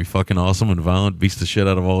Lundgren movie. Fucking awesome and violent. Beats the shit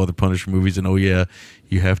out of all other Punisher movies. And oh yeah,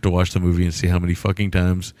 you have to watch the movie and see how many fucking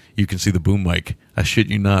times you can see the boom mic. I shit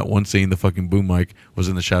you not. One scene, the fucking boom mic was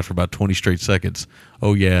in the shot for about 20 straight seconds.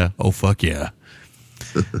 Oh yeah. Oh fuck yeah.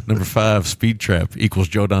 Number 5, Speed Trap equals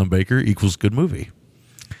Joe Don Baker equals good movie.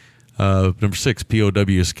 Number 6, POW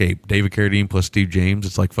Escape. David Carradine plus Steve James.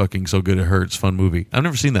 It's like fucking so good it hurts. Fun movie. I've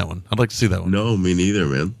never seen that one. I'd like to see that one. No, me neither,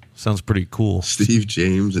 man. Sounds pretty cool. Steve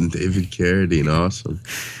James and David Carradine, awesome.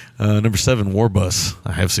 Number 7, War Bus.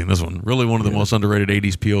 I have seen this one. Really one of the most underrated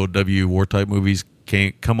 80s POW war type movies.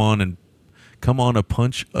 Can't come on a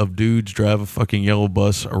bunch of dudes drive a fucking yellow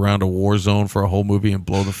bus around a war zone for a whole movie and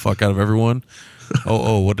blow the fuck out of everyone.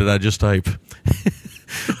 What did I just type?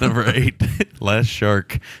 Number 8, Last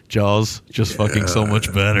Shark. Jaws, just fucking so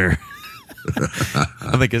much better.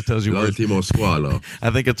 I think it tells you L'ultimo squalo. I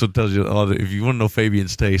think it's what tells you a lot. If you want to know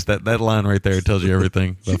Fabian's taste, that line right there tells you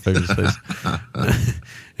everything about Fabian's taste.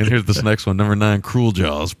 And here's this next one, number 9, Cruel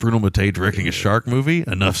Jaws. Bruno Mattei directing a shark movie.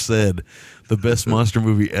 Enough said. The best monster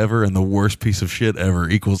movie ever and the worst piece of shit ever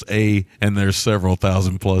equals A, and there's several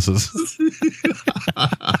thousand pluses.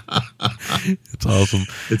 It's awesome.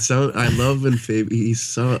 I love when he's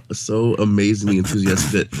so amazingly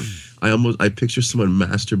enthusiastic that I picture someone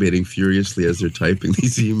masturbating furiously as they're typing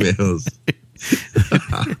these emails.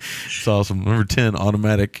 It's awesome. Number 10,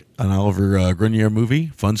 Automatic, an Oliver Grenier movie.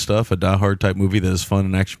 Fun stuff, a Die Hard type movie that is fun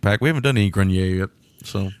and action packed. We haven't done any Grenier yet,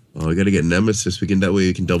 so. Oh, we got to get Nemesis. That way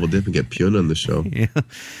we can double dip and get Puna on the show. Yeah.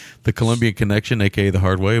 The Colombian Connection, a.k.a. The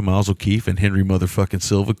Hard Way, Miles O'Keefe and Henry motherfucking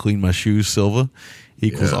Silva. Clean My Shoes, Silva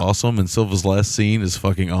equals awesome. And Silva's last scene is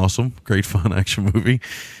fucking awesome. Great fun action movie.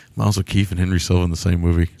 Miles O'Keefe and Henry Silva in the same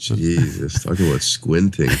movie. Jesus, talking about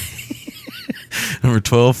squinting. Number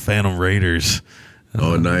 12, Phantom Raiders.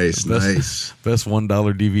 Oh, nice. Best $1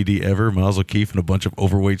 DVD ever. Miles O'Keefe and a bunch of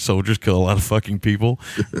overweight soldiers kill a lot of fucking people.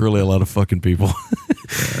 Really a lot of fucking people.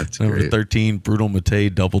 Yeah, that's Number great. 13, Bruno Mattei,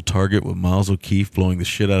 Double Target with Miles O'Keefe blowing the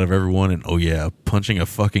shit out of everyone and, punching a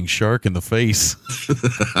fucking shark in the face.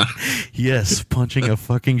 Yes, punching a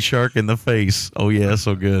fucking shark in the face. Oh, yeah,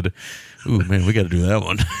 so good. Ooh, man, we got to do that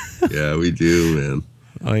one. Yeah, we do, man.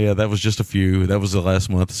 Oh, yeah, that was just a few. That was the last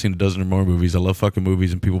month. I've seen a dozen or more movies. I love fucking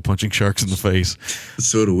movies and people punching sharks in the face.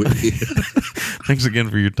 So do we. Thanks again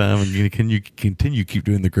for your time, and can you continue keep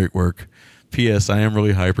doing the great work. P.S. I am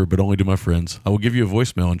really hyper, but only to my friends. I will give you a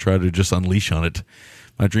voicemail and try to just unleash on it.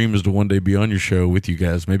 My dream is to one day be on your show with you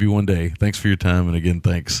guys. Maybe one day. Thanks for your time, and again,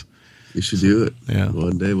 thanks. You should do it. Yeah.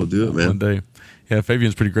 One day we'll do it, man. One day. Yeah,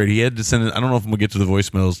 Fabian's pretty great. He had to send in, I don't know if I'm going to get to the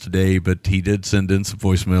voicemails today, but he did send in some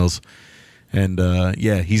voicemails. And,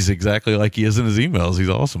 he's exactly like he is in his emails. He's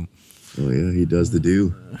awesome. Oh, yeah, he does the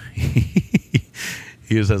do. He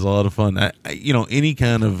just has a lot of fun. Any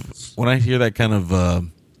kind of, when I hear that kind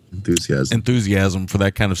of enthusiasm for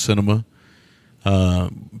that kind of cinema,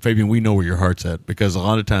 Fabian, we know where your heart's at, because a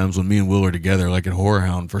lot of times when me and Will are together, like at Horror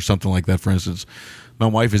Hound for something like that, for instance, my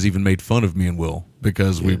wife has even made fun of me and Will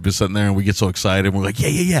because we've been sitting there and we get so excited. And we're like,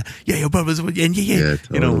 yeah,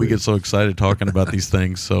 totally. We get so excited talking about these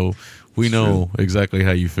things. So we know exactly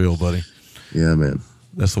how you feel, buddy. Yeah, man.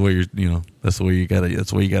 That's the way that's the way you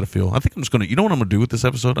gotta feel. I think I'm just gonna, you know what I'm gonna do with this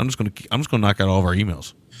episode? I'm just gonna knock out all of our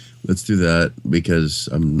emails. Let's do that, because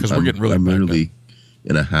we're getting really I'm backed literally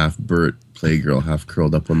in a half Bert Playgirl, half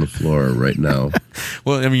curled up on the floor right now.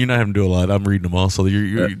 Well, I mean, you're not having to do a lot. I'm reading them all, so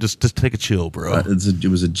you're just take a chill, bro. It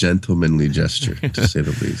was a gentlemanly gesture, to say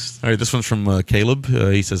the least. All right, this one's from Caleb.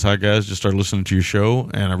 He says, "Hi guys, just started listening to your show,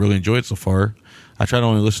 and I really enjoy it so far. I try to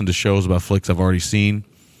only listen to shows about flicks I've already seen,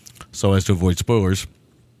 so as to avoid spoilers.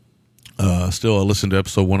 Still, I listened to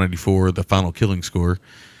episode 194, The Final Killing Score,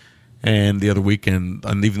 and the other week, and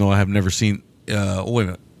even though I have never seen,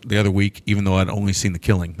 the other week, even though I'd only seen The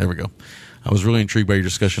Killing, there we go. I was really intrigued by your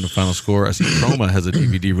discussion of Final Score. I see Chroma has a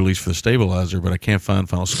DVD release for The Stabilizer, but I can't find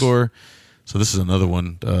Final Score, so this is another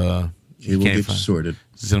one. We'll get you sorted.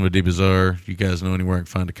 Cinema de Bazaar. You guys know anywhere I can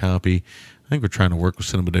find a copy? I think we're trying to work with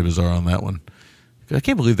Cinema de Bazaar on that one. I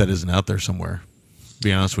can't believe that isn't out there somewhere, to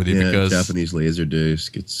be honest with you. Yeah, because Japanese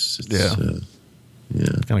Laserdisc. It's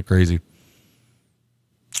kind of crazy.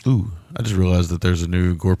 Ooh, I just realized that there's a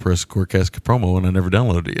new GorePress Gorecast promo and I never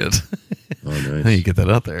downloaded it yet. Oh, nice. I need to get that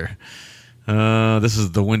out there. This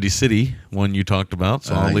is the Windy City one you talked about,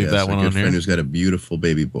 so I'll leave that one on here. Friend who's got a beautiful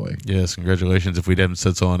baby boy. Yes, congratulations. If we haven't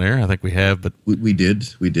said so on air, I think we have, but we did,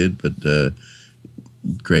 but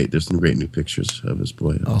great. There's some great new pictures of his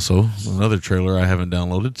boy. Also, another trailer I haven't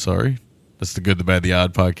downloaded. Sorry. That's the Good, the Bad, the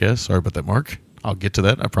Odd podcast. Sorry about that, Mark. I'll get to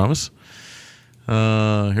that, I promise.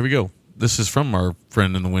 Here we go. This is from our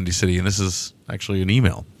friend in the Windy City, and this is actually an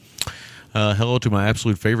email. Hello to my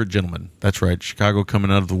absolute favorite gentleman. That's right, Chicago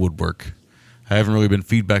coming out of the woodwork. I haven't really been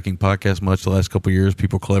feedbacking podcasts much the last couple of years.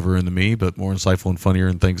 People cleverer than me, but more insightful and funnier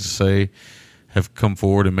and things to say have come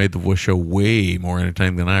forward and made the voice show way more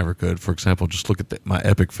entertaining than I ever could. For example, just look at my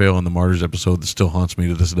epic fail on the Martyrs episode that still haunts me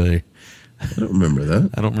to this day. I don't remember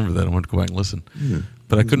that. I want to go back and listen. Yeah.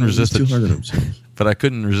 But I couldn't resist But I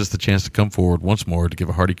couldn't resist the chance to come forward once more to give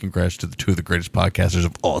a hearty congrats to the two of the greatest podcasters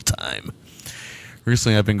of all time.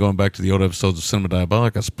 Recently, I've been going back to the old episodes of Cinema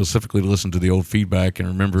Diabolica specifically to listen to the old feedback and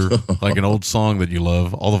remember like an old song that you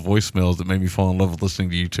love, all the voicemails that made me fall in love with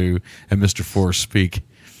listening to you two and Mr.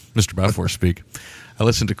 Balfour speak. I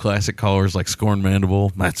listened to classic callers like Scorn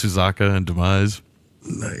Mandible, Matsuzaka, and Demise.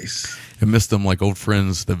 Nice. And missed them like old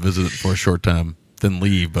friends that visit for a short time, then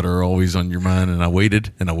leave, but are always on your mind. And I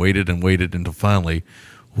waited and I waited and waited until finally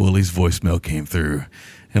Willie's voicemail came through.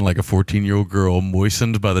 And like a 14-year-old girl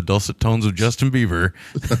moistened by the dulcet tones of Justin Bieber,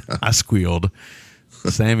 I squealed.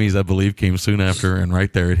 Sammy's, I believe, came soon after, and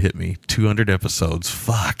right there it hit me. 200 episodes.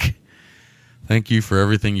 Fuck. Thank you for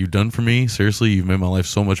everything you've done for me. Seriously, you've made my life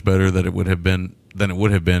so much better than it would have been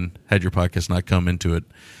had your podcast not come into it.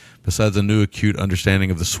 Besides a new acute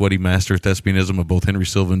understanding of the sweaty master thespianism of both Henry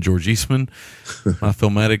Silva and George Eastman, my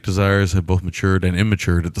filmatic desires have both matured and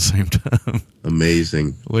immatured at the same time.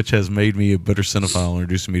 Amazing. Which has made me a better cinephile,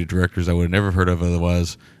 introducing me to directors I would have never heard of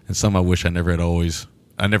otherwise, and some I wish I never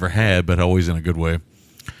had, but always in a good way.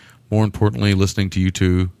 More importantly, listening to you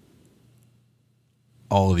two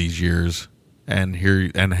all of these years and to hear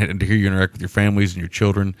you interact with your families and your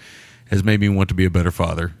children has made me want to be a better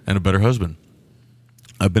father and a better husband.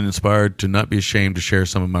 I've been inspired to not be ashamed to share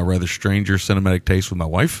some of my rather stranger cinematic tastes with my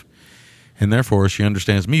wife, and therefore she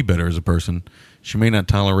understands me better as a person. She may not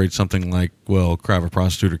tolerate something like, well, Cry of a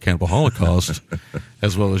Prostitute or Cannibal Holocaust,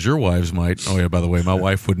 as well as your wives might. Oh, yeah, by the way, my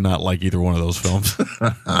wife would not like either one of those films.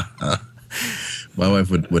 My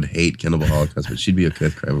wife would hate Cannibal Holocaust, but she'd be okay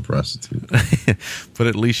with Cry of a Prostitute. But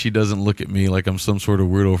at least she doesn't look at me like I'm some sort of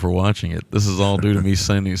weirdo for watching it. This is all due to me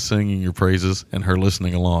singing your praises and her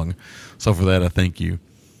listening along. So for that, I thank you.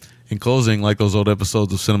 In closing, like those old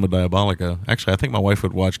episodes of Cinema Diabolica, actually, I think my wife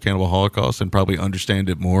would watch Cannibal Holocaust and probably understand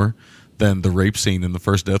it more than the rape scene in the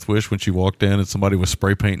first Death Wish when she walked in and somebody was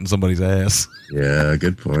spray painting somebody's ass. Yeah,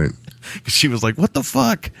 good point. She was like, what the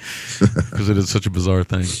fuck? Because it is such a bizarre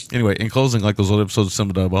thing. Anyway, in closing, like those old episodes of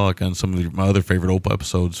Cinema Diabolica and some of my other favorite old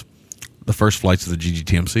episodes, the first flights of the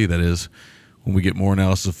GGTMC, that is, when we get more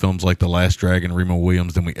analysis of films like The Last Dragon, Remo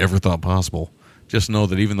Williams, than we ever thought possible. Just know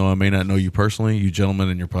that even though I may not know you personally, you gentlemen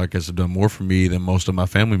and your podcast have done more for me than most of my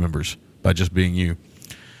family members by just being you.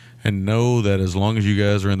 And know that as long as you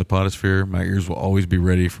guys are in the potosphere, my ears will always be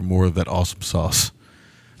ready for more of that awesome sauce.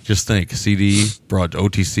 Just think, CD brought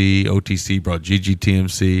OTC, OTC brought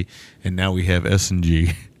GGTMC, and now we have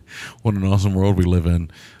S&G. What an awesome world we live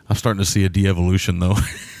in. I'm starting to see a de-evolution, though.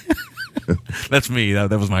 That's me.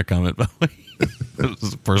 That was my comment, by the way. It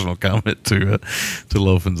was a personal comment to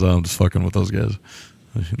Loaf and Zom, just fucking with those guys.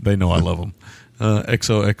 They know I love them.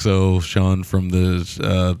 XOXO Sean from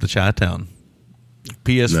the Chi-Town.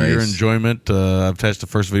 P.S. for your enjoyment, I've attached the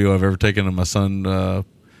first video I've ever taken of my son,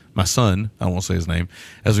 I won't say his name,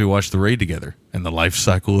 as we watch The Raid together, and the life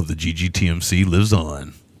cycle of the GGTMC lives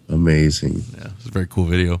on. Amazing. Yeah, it's a very cool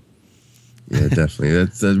video. Yeah, definitely.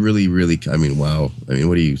 That's really, really, I mean, wow. I mean,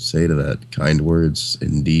 what do you say to that? Kind words,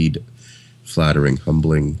 indeed. Flattering,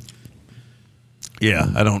 humbling.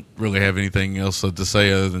 Yeah, I don't really have anything else to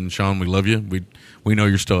say other than, Sean, we love you. We know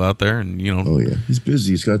you're still out there, and you know. Oh yeah, he's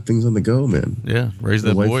busy. He's got things on the go, man. Yeah, raise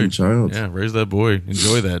that wife boy. And child. Yeah, raise that boy.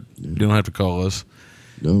 Enjoy that. Yeah. You don't have to call us.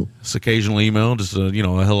 No, just occasional email, just a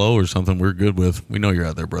hello or something. We're good with. We know you're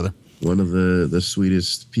out there, brother. One of the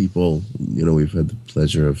sweetest people we've had the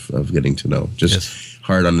pleasure of getting to know. Just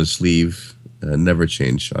hard on the sleeve, never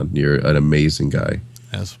change, Sean. You're an amazing guy.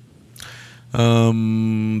 Yes.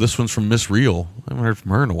 This one's from Miss Real. I haven't heard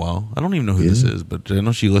from her in a while. I don't even know who this is, but I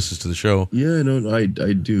know she listens to the show. Yeah, no, I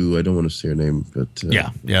do. I don't want to say her name, but yeah,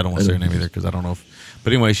 I don't want to say her name either because I don't know.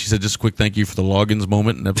 But anyway, she said just a quick thank you for the logins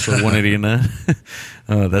moment in episode 189.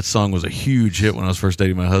 That song was a huge hit when I was first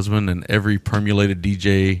dating my husband, and every permulated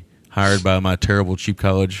DJ hired by my terrible cheap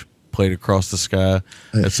college played Across the Sky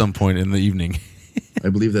at some point in the evening. I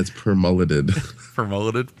believe that's permulleted.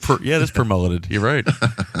 Permulleted? Yeah, that's permulleted. You're right.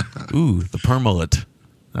 Ooh, the permullet.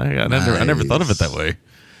 I never thought of it that way.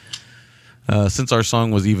 Since our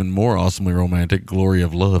song was even more awesomely romantic, Glory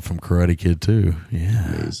of Love from Karate Kid 2.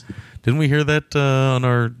 Yeah. Amazing. Didn't we hear that on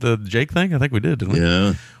the Jake thing? I think we did, didn't we?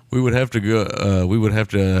 Yeah. We would have to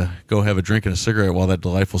go have a drink and a cigarette while that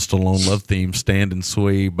delightful Stallone love theme Stand and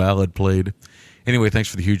Sway ballad played. Anyway, thanks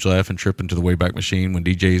for the huge laugh and trip into the Wayback Machine when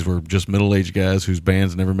DJs were just middle-aged guys whose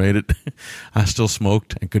bands never made it. I still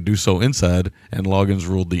smoked and could do so inside, and Loggins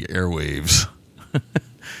ruled the airwaves.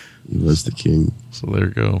 He was the king. So there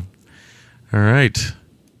you go. All right.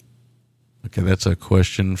 Okay, that's a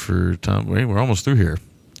question for Tom. Wait, we're almost through here.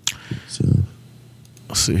 So,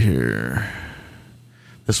 Let's see here.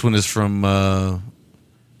 This one is from,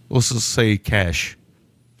 let's just say Cash.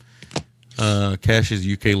 Cash is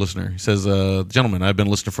a UK listener. He says, gentlemen, I've been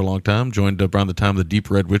listening for a long time. Joined around the time of the Deep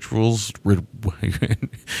Red Rituals.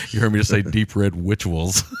 You heard me just say Deep Red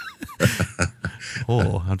Rituals.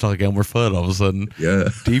 Oh, I'm talking Elmer Fudd all of a sudden. Yeah.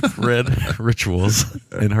 Deep Red Rituals.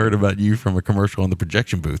 And heard about you from a commercial on the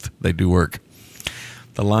projection booth. They do work.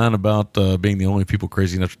 The line about being the only people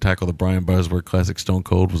crazy enough to tackle the Brian Bosworth classic Stone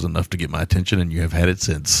Cold was enough to get my attention, and you have had it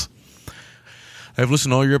since. I've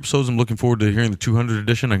listened to all your episodes. I'm looking forward to hearing the 200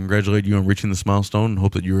 edition. I congratulate you on reaching this milestone and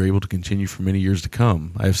hope that you are able to continue for many years to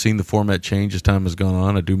come. I have seen the format change as time has gone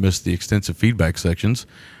on. I do miss the extensive feedback sections.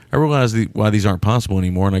 I realize why these aren't possible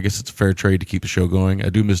anymore, and I guess it's a fair trade to keep the show going. I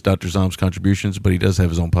do miss Dr. Zom's contributions, but he does have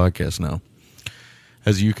his own podcast now.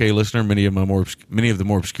 As a UK listener, many of the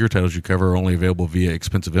more obscure titles you cover are only available via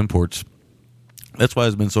expensive imports. That's why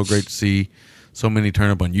it's been so great to see so many turn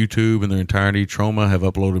up on YouTube in their entirety. Troma have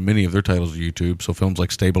uploaded many of their titles to YouTube, so films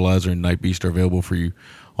like Stabilizer and Night Beast are available for you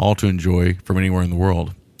all to enjoy from anywhere in the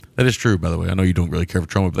world. That is true, by the way. I know you don't really care for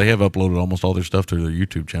Troma, but they have uploaded almost all their stuff to their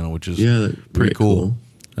YouTube channel, which is pretty cool.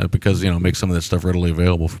 Because, it makes some of that stuff readily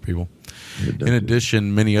available for people. Yeah, in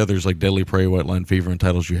addition, many others like Deadly Prey, White Line Fever, and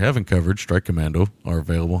titles you haven't covered, Strike Commando, are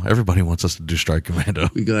available. Everybody wants us to do Strike Commando.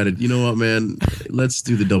 We got it. You know what, man? Let's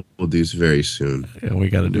do the Double Deuce very soon. Yeah, we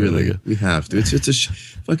got to do it. We have to. It's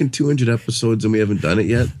fucking 200 episodes and we haven't done it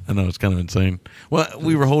yet. I know, it's kind of insane. Well,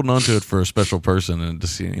 we were holding on to it for a special person, and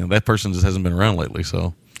just, that person just hasn't been around lately,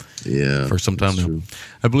 so... Yeah, for some time now. True.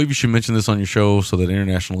 I believe you should mention this on your show so that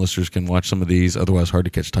international listeners can watch some of these otherwise hard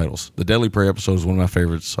to catch titles. The Deadly Prey episode is one of my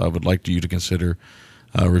favorites, so I would like you to consider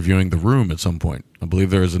reviewing The Room at some point. I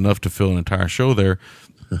believe there is enough to fill an entire show there.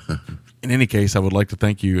 In any case, I would like to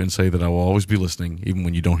thank you and say that I will always be listening, even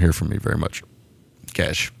when you don't hear from me very much.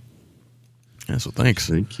 Cash. Yeah, so thanks.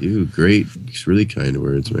 Thank you. Great. It's really kind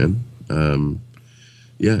words, man.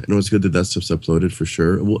 Yeah, no, it's good that stuff's uploaded for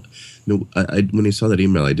sure. Well, no, I when I saw that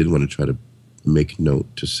email, I did want to try to make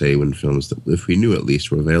note to say when films that, if we knew at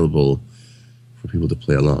least, were available for people to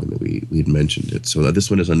play along, that we'd mentioned it. So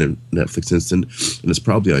this one is on Netflix Instant, and it's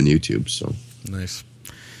probably on YouTube. So nice.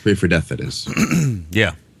 Pray for Death, that is.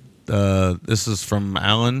 Yeah. This is from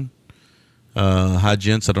Alan. Hi,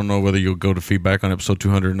 gents. I don't know whether you'll go to feedback on episode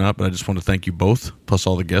 200 or not, but I just want to thank you both, plus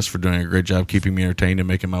all the guests, for doing a great job keeping me entertained and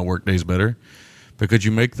making my work days better. But could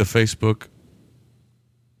you make the Facebook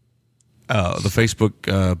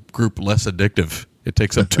group less addictive? It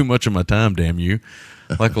takes up too much of my time, damn you.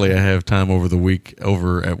 Luckily, I have time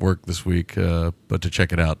over at work this week, but to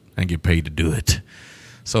check it out and get paid to do it.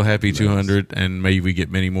 So happy 200, and may we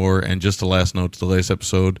get many more. And just a last note to the latest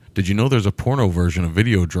episode, did you know there's a porno version of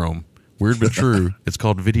Videodrome? Weird but true. It's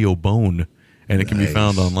called Video Bone, and it can be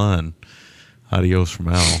found online. Adios from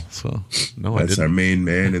Al. So no, that's our main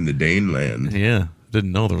man in the Dane land. Yeah,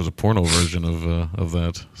 didn't know there was a porno version of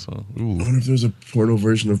that. So ooh. I wonder if there's a porno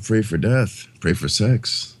version of Pray for Death, Pray for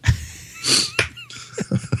Sex.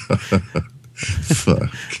 Fuck.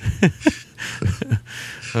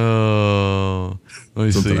 Oh, let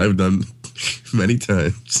me Something see. I've done many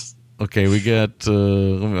times. Okay, we got.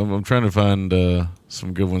 I'm trying to find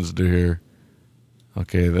some good ones to do here.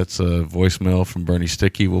 Okay, that's a voicemail from Bernie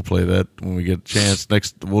Sticky. We'll play that when we get a chance.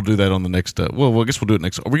 We'll do that on the next. Well, I guess we'll do it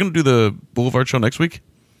next. Are we going to do the Boulevard show next week?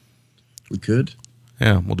 We could.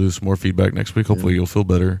 Yeah, we'll do some more feedback next week. Hopefully, you'll feel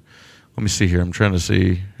better. Let me see here. I'm trying to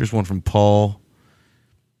see. Here's one from Paul.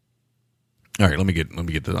 All right, let me get. I'm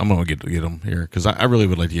going to get them here because I really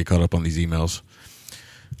would like to get caught up on these emails.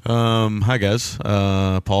 Hi guys,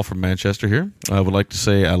 Paul from Manchester here. I would like to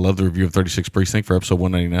say I love the review of 36 Precinct for episode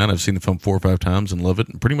 199. I've seen the film 4 or 5 times and love it,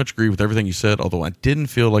 and pretty much agree with everything you said, although I didn't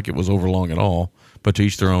feel like it was overlong at all. But to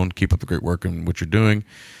each their own. Keep up the great work and what you're doing.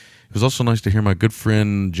 It was also nice to hear my good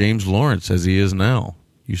friend James Lawrence, as he is now,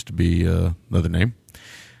 used to be another name,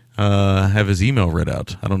 have his email read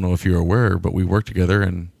out. I don't know if you're aware, but we work together,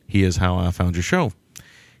 and he is how I found your show.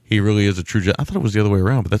 He really is a true I thought it was the other way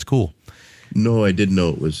around, but that's cool. No, I didn't know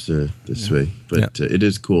it was this way, but it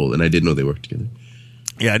is cool, and I did know they worked together.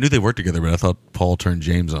 Yeah, I knew they worked together, but I thought Paul turned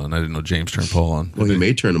James on. I didn't know James turned Paul on. Well, he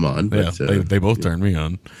may turn him on. Yeah, But, they both turned me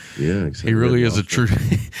on. Yeah, exactly. He really is a true.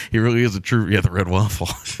 He really is a true. Yeah, the red waffle.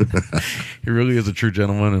 He really is a true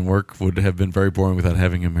gentleman, and work would have been very boring without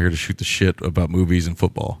having him here to shoot the shit about movies and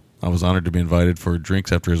football. I was honored to be invited for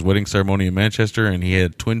drinks after his wedding ceremony in Manchester, and he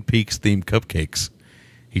had Twin Peaks themed cupcakes.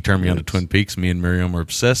 He turned me on to Twin Peaks. Me and Miriam are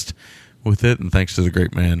obsessed with it, and thanks to the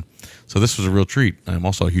great man. So this was a real treat. I'm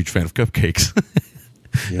also a huge fan of cupcakes.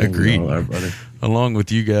 Yeah, Agreed. No, Along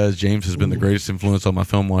with you guys, James has been the greatest influence on my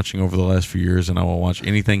film watching over the last few years, and I will watch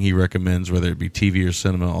anything he recommends, whether it be TV or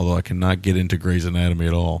cinema, although I cannot get into Grey's Anatomy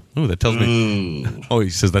at all. Ooh, that tells me... Oh,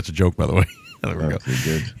 he says that's a joke, by the way. There we go. Okay,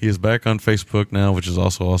 good. He is back on Facebook now, which is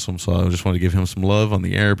also awesome. So I just want to give him some love on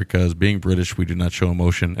the air because being British, we do not show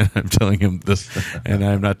emotion. And I'm telling him this, and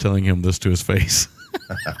I'm not telling him this to his face.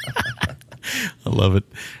 I love it.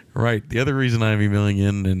 Right. The other reason I'm emailing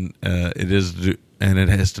in, and it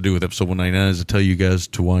has to do with episode 199, is to tell you guys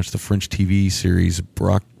to watch the French TV series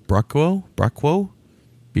Braquo? Braquo? Braquo?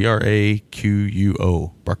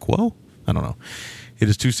 Braquo? I don't know. It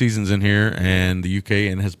is 2 seasons in here, and the UK,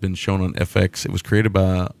 and has been shown on FX. It was created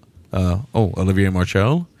by Olivier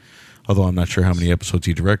Marchal, although I'm not sure how many episodes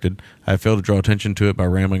he directed. I failed to draw attention to it by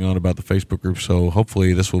rambling on about the Facebook group, so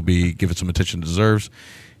hopefully this will give it some attention it deserves.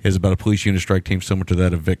 It is about a police unit strike team similar to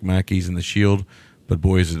that of Vic Mackey's in The Shield, but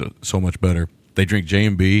boy, is it so much better. They drink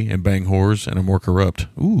J&B and bang whores and are more corrupt.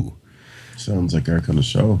 Ooh. Sounds like our kind of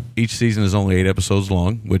show. Each season is only 8 episodes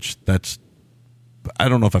long, which I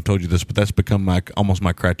don't know if I've told you this, but that's become almost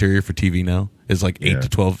my criteria for TV now. Is like 8 to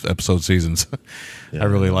 12 episode seasons. I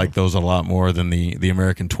really like those a lot more than the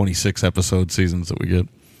American 26 episode seasons that we get.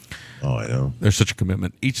 Oh, I know. They're such a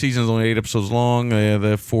commitment. Each season is only 8 episodes long. They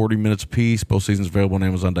have 40 minutes apiece. Both seasons available on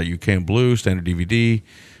Amazon.uk and Blue, standard DVD,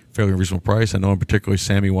 fairly reasonable price. I know in particular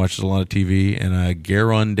Sammy watches a lot of TV, and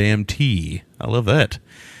guarantee, I love that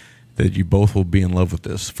you both will be in love with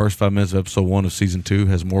this. First 5 minutes of episode 1 of season 2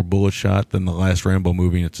 has more bullet shot than the last Rambo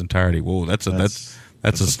movie in its entirety. Whoa, that's a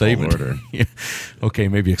statement. Yeah. Okay,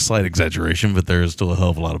 maybe a slight exaggeration, but there is still a hell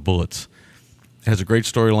of a lot of bullets. It has a great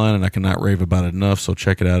storyline, and I cannot rave about it enough, so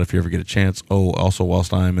check it out if you ever get a chance. Oh, also,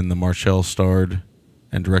 whilst I'm in the Marchal starred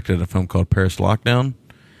and directed a film called Paris Lockdown,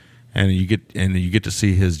 and you get to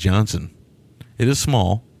see his Johnson. It is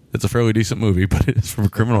small. It's a fairly decent movie, but it is from a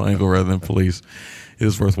criminal angle rather than police. It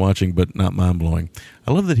is worth watching, but not mind-blowing.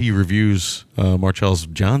 I love that he reviews Marchal's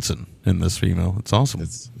Johnson in this email. It's awesome.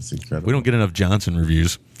 It's incredible. We don't get enough Johnson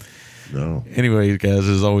reviews. No. Anyway, guys,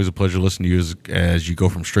 it is always a pleasure listening to you as you go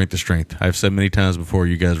from strength to strength. I've said many times before,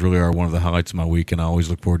 you guys really are one of the highlights of my week, and I always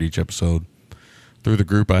look forward to each episode. Through the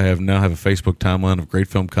group, I now have a Facebook timeline of great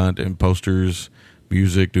film content, posters,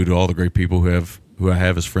 music, due to all the great people who I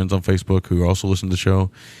have as friends on Facebook who also listen to the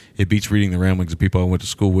show. It beats reading the ramblings of people I went to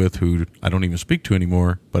school with who I don't even speak to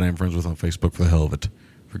anymore, but I'm friends with on Facebook for the hell of it.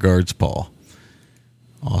 Regards, Paul.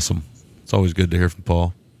 Awesome. It's always good to hear from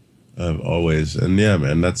Paul. Always. And yeah,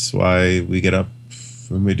 man, that's why we get up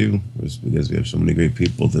when we do. It's because we have so many great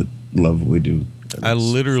people that love what we do. I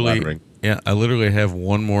literally have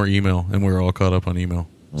one more email, and we're all caught up on email.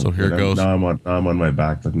 So here it goes. Now I'm on my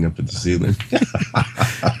back looking up at the ceiling.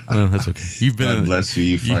 No, that's okay. God bless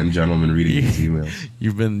you, fine gentleman reading these emails.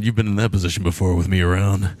 You've been in that position before with me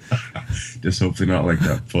around. Just hopefully not like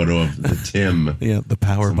that photo of the Tim. Yeah, the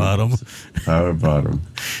power bottom. Power bottom.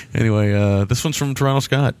 Anyway, this one's from Toronto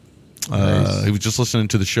Scott. Nice. He was just listening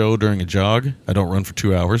to the show during a jog. I don't run for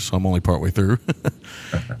 2 hours, so I'm only partway through.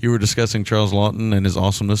 You were discussing Charles Laughton and his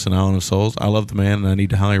awesomeness in Island of Souls. I love the man, and I need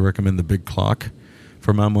to highly recommend The Big Clock.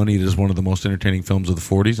 For my money, it is one of the most entertaining films of the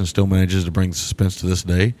 40s and still manages to bring suspense to this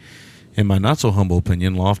day. In my not-so-humble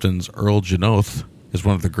opinion, Laughton's Earl Janoth is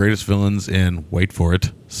one of the greatest villains in, wait for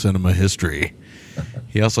it, cinema history.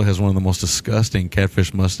 He also has one of the most disgusting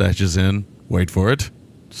catfish mustaches in, wait for it,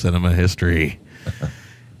 cinema history.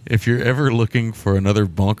 If you're ever looking for another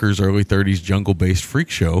bonkers early 30s jungle-based freak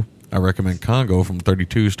show, I recommend Congo from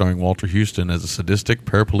 32 starring Walter Houston as a sadistic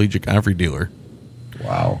paraplegic ivory dealer.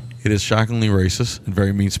 Wow. It is shockingly racist and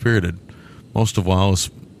very mean-spirited. Most of the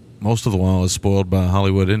while is spoiled by a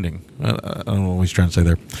Hollywood ending. I don't know what he's trying to say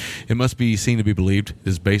there. It must be seen to be believed. It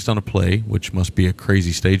is based on a play, which must be a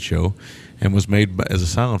crazy stage show, and was made as a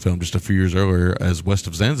silent film just a few years earlier as West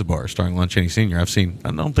of Zanzibar, starring Lon Chaney Sr. I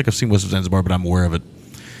don't think I've seen West of Zanzibar, but I'm aware of it.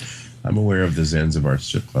 I'm aware of the Zanzibar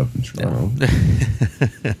strip club in Toronto.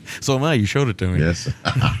 Yeah. So am I. You showed it to me. Yes.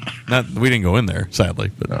 We didn't go in there,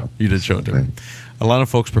 sadly, but No. you did show it to me. A lot of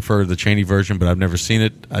folks prefer the Chaney version, but I've never seen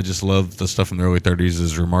it. I just love the stuff from the early 30s.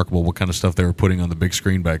 It's remarkable what kind of stuff they were putting on the big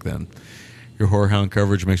screen back then. Your Horror Hound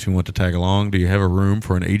coverage makes me want to tag along. Do you have a room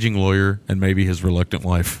for an aging lawyer and maybe his reluctant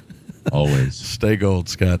wife? Always. Stay gold,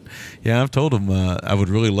 Scott. Yeah, I've told him I would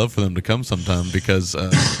really love for them to come sometime because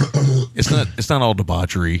it's not all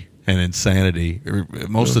debauchery and insanity.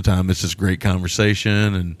 Most of the time, it's just great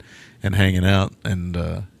conversation and hanging out,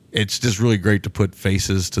 and it's just really great to put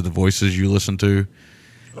faces to the voices you listen to.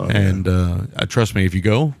 Oh, and trust me, if you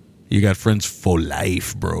go, you got friends for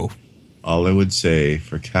life, bro. All I would say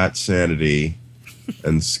for Kat's sanity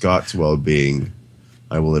and Scott's well-being,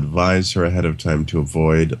 I will advise her ahead of time to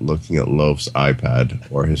avoid looking at Loaf's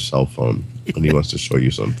iPad or his cell phone when he wants to show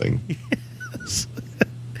you something. Yes.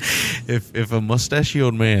 If a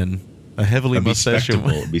mustachioed man, a heavily mustachioed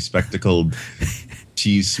man, Be spectacled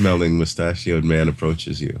cheese-smelling, mustachioed man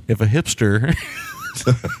approaches you. If a hipster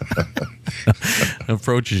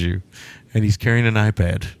approaches you and he's carrying an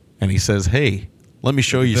iPad and he says, "Hey, let me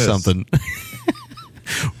show you something,"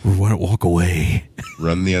 walk away.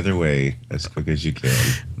 Run the other way as quick as you can.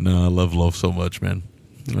 No, I love Loaf so much, man.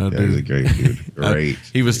 Yeah, he's a great dude. Great.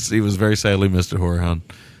 He was very sadly missed at Horrorhound.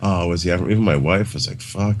 Oh, was he? Even my wife was like,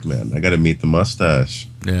 "Fuck, man, I got to meet the mustache."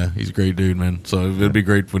 Yeah, he's a great dude, man. So it'd be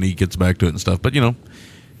great when he gets back to it and stuff. But I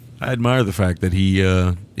admire the fact that he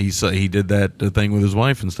did that thing with his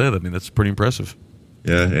wife instead. I mean, that's pretty impressive.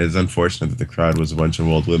 Yeah, it's unfortunate that the crowd was a bunch of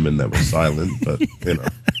old women that were silent, but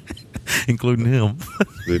including him.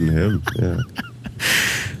 Including him, yeah.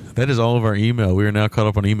 That is all of our email. We are now caught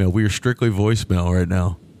up on email. We are strictly voicemail right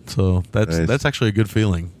now, so that's actually a good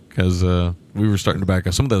feeling because we were starting to back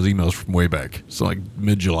up some of those emails from way back, so like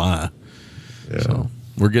mid-July. Yeah. So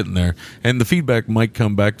we're getting there, and the feedback might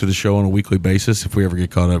come back to the show on a weekly basis if we ever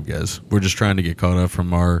get caught up, guys. We're just trying to get caught up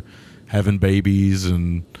from our having babies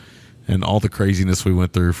and all the craziness we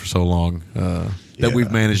went through for so long that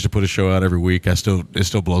we've managed to put a show out every week. It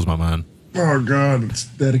still blows my mind. Oh, God, it's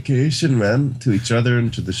dedication, man, to each other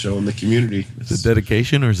and to the show and the community. Is it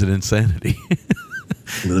dedication or is it insanity? A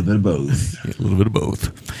little bit of both. Yeah, a little bit of both.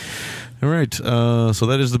 All right, so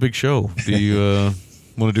that is the big show. Do you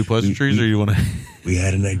want to do pleasantries or you want to... We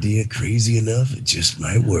had an idea crazy enough, it just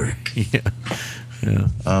might work. Yeah.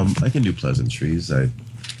 I can do pleasantries. I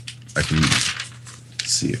can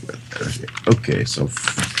see it right there. Okay, so...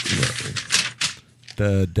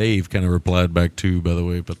 Dave kind of replied back too, by the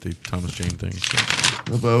way, about the Thomas Jane thing. So.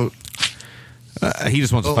 About he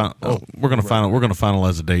just wants to. We're going to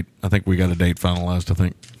finalize a date. I think we got a date finalized. I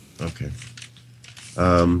think. Okay.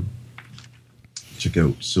 Check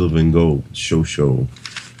out Sylvan Gold, Show,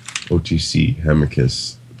 OTC,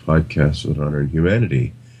 Hammerkiss, Podcast with Honor and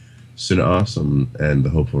Humanity, Cine Awesome, and The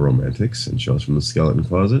Hopeful Romantics, and Shows from the Skeleton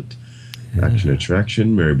Closet, Action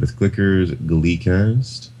Attraction, Married with Clickers,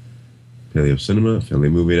 Gleecast, Paleo Cinema, Family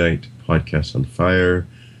Movie Night, Podcast on Fire,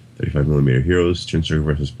 35mm Heroes, Chinsburg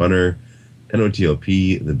vs. Bunner,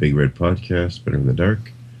 NOTLP, The Big Red Podcast, Better in the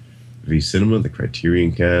Dark, V Cinema, The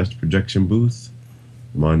Criterion Cast, Projection Booth,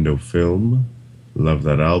 Mondo Film, Love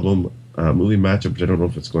That Album, Movie Matchup, which I don't know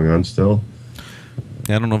if it's going on still.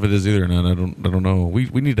 Yeah, I don't know if it is either or not. I don't know. We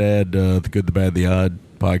need to add The Good, the Bad, the Odd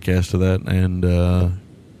podcast to that, and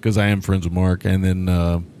because I am friends with Mark, and then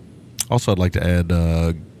also I'd like to add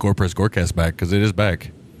Gore Press Gorecast back because it is back.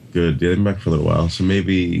 Good. Yeah, they've been back for a little while. So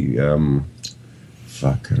maybe, I don't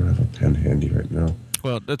have a pen handy right now.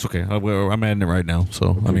 Well, that's okay. I'm adding it right now.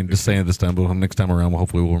 So, I mean, just saying it this time, but next time around,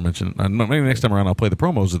 hopefully we'll mention it. Maybe next time around I'll play the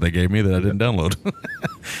promos that they gave me that I didn't download.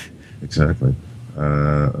 Exactly.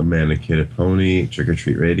 Amanda Kid a Pony, Trick or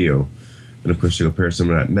Treat Radio, and of course,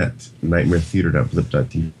 CircleParacinema.net,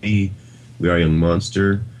 NightmareTheater.blip.tv, We Are Young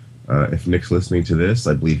Monster. If Nick's listening to this,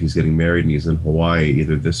 I believe he's getting married and he's in Hawaii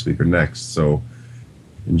either this week or next. So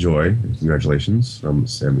enjoy. Congratulations from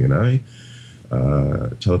Sammy and I.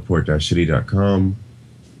 Teleport-shitty.com.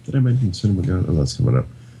 Did I mention Cinema Gun? Oh, that's coming up.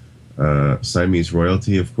 Siamese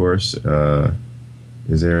Royalty, of course,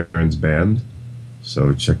 is Aaron's band.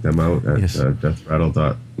 So check them out at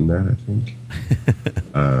deathrattle.net, I think.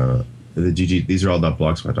 These are all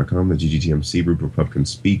 .blogspot.com. The GGTMC, Rupert Pupkin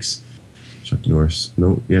Speaks. Chuck Norris.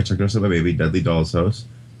 Chuck Norris and My Baby, Deadly Doll's House,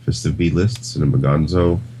 Fist of B-List, Cinema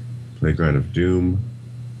Gonzo, Playground of Doom.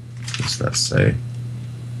 What's that say?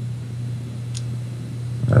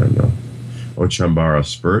 I don't know. Ochambara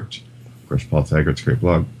Spurt. Of course, Paul Taggart's great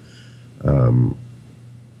blog.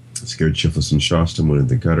 Scared Shiftless and Shasta, Moon in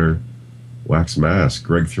the Gutter. Wax Mask.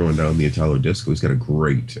 Greg throwing down the Italo Disco. He's got a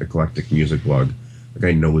great eclectic music blog. The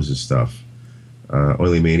guy knows his stuff.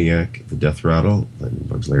 Oily Maniac, The Death Rattle,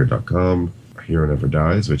 BugsLayer.com, Hero Never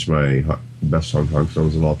Dies, which my best Hong Kong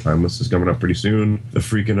films of all time list is coming up pretty soon. The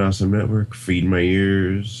Freaking Awesome Network, Feed My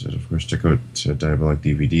Ears, and of course check out Diabolic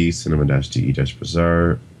DVD,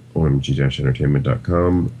 Cinema-DE-Bazaar,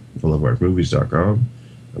 OMG-Entertainment.com, BoulevardsMovies.com.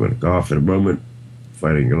 I'm going to go off in a moment,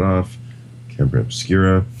 Fighting It Off, Camera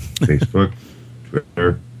Obscura, Facebook,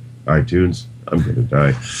 Twitter, iTunes. I'm going to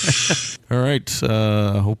die. All right.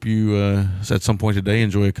 I hope you, at some point today,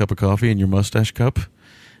 enjoy a cup of coffee in your mustache cup.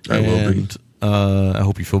 I will be. I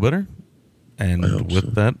hope you feel better. And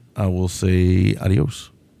with that, I will say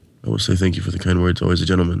adios. I will say thank you for the kind words. Always a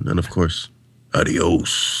gentleman. And of course,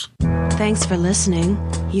 adios. Thanks for listening.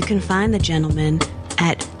 You can find the gentleman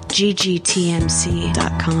at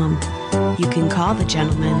ggtmc.com. You can call the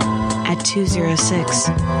gentleman at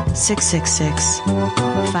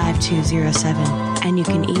 206-666-5207. And you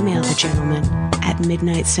can email the gentleman at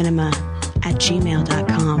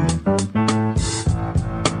midnightcinema@gmail.com.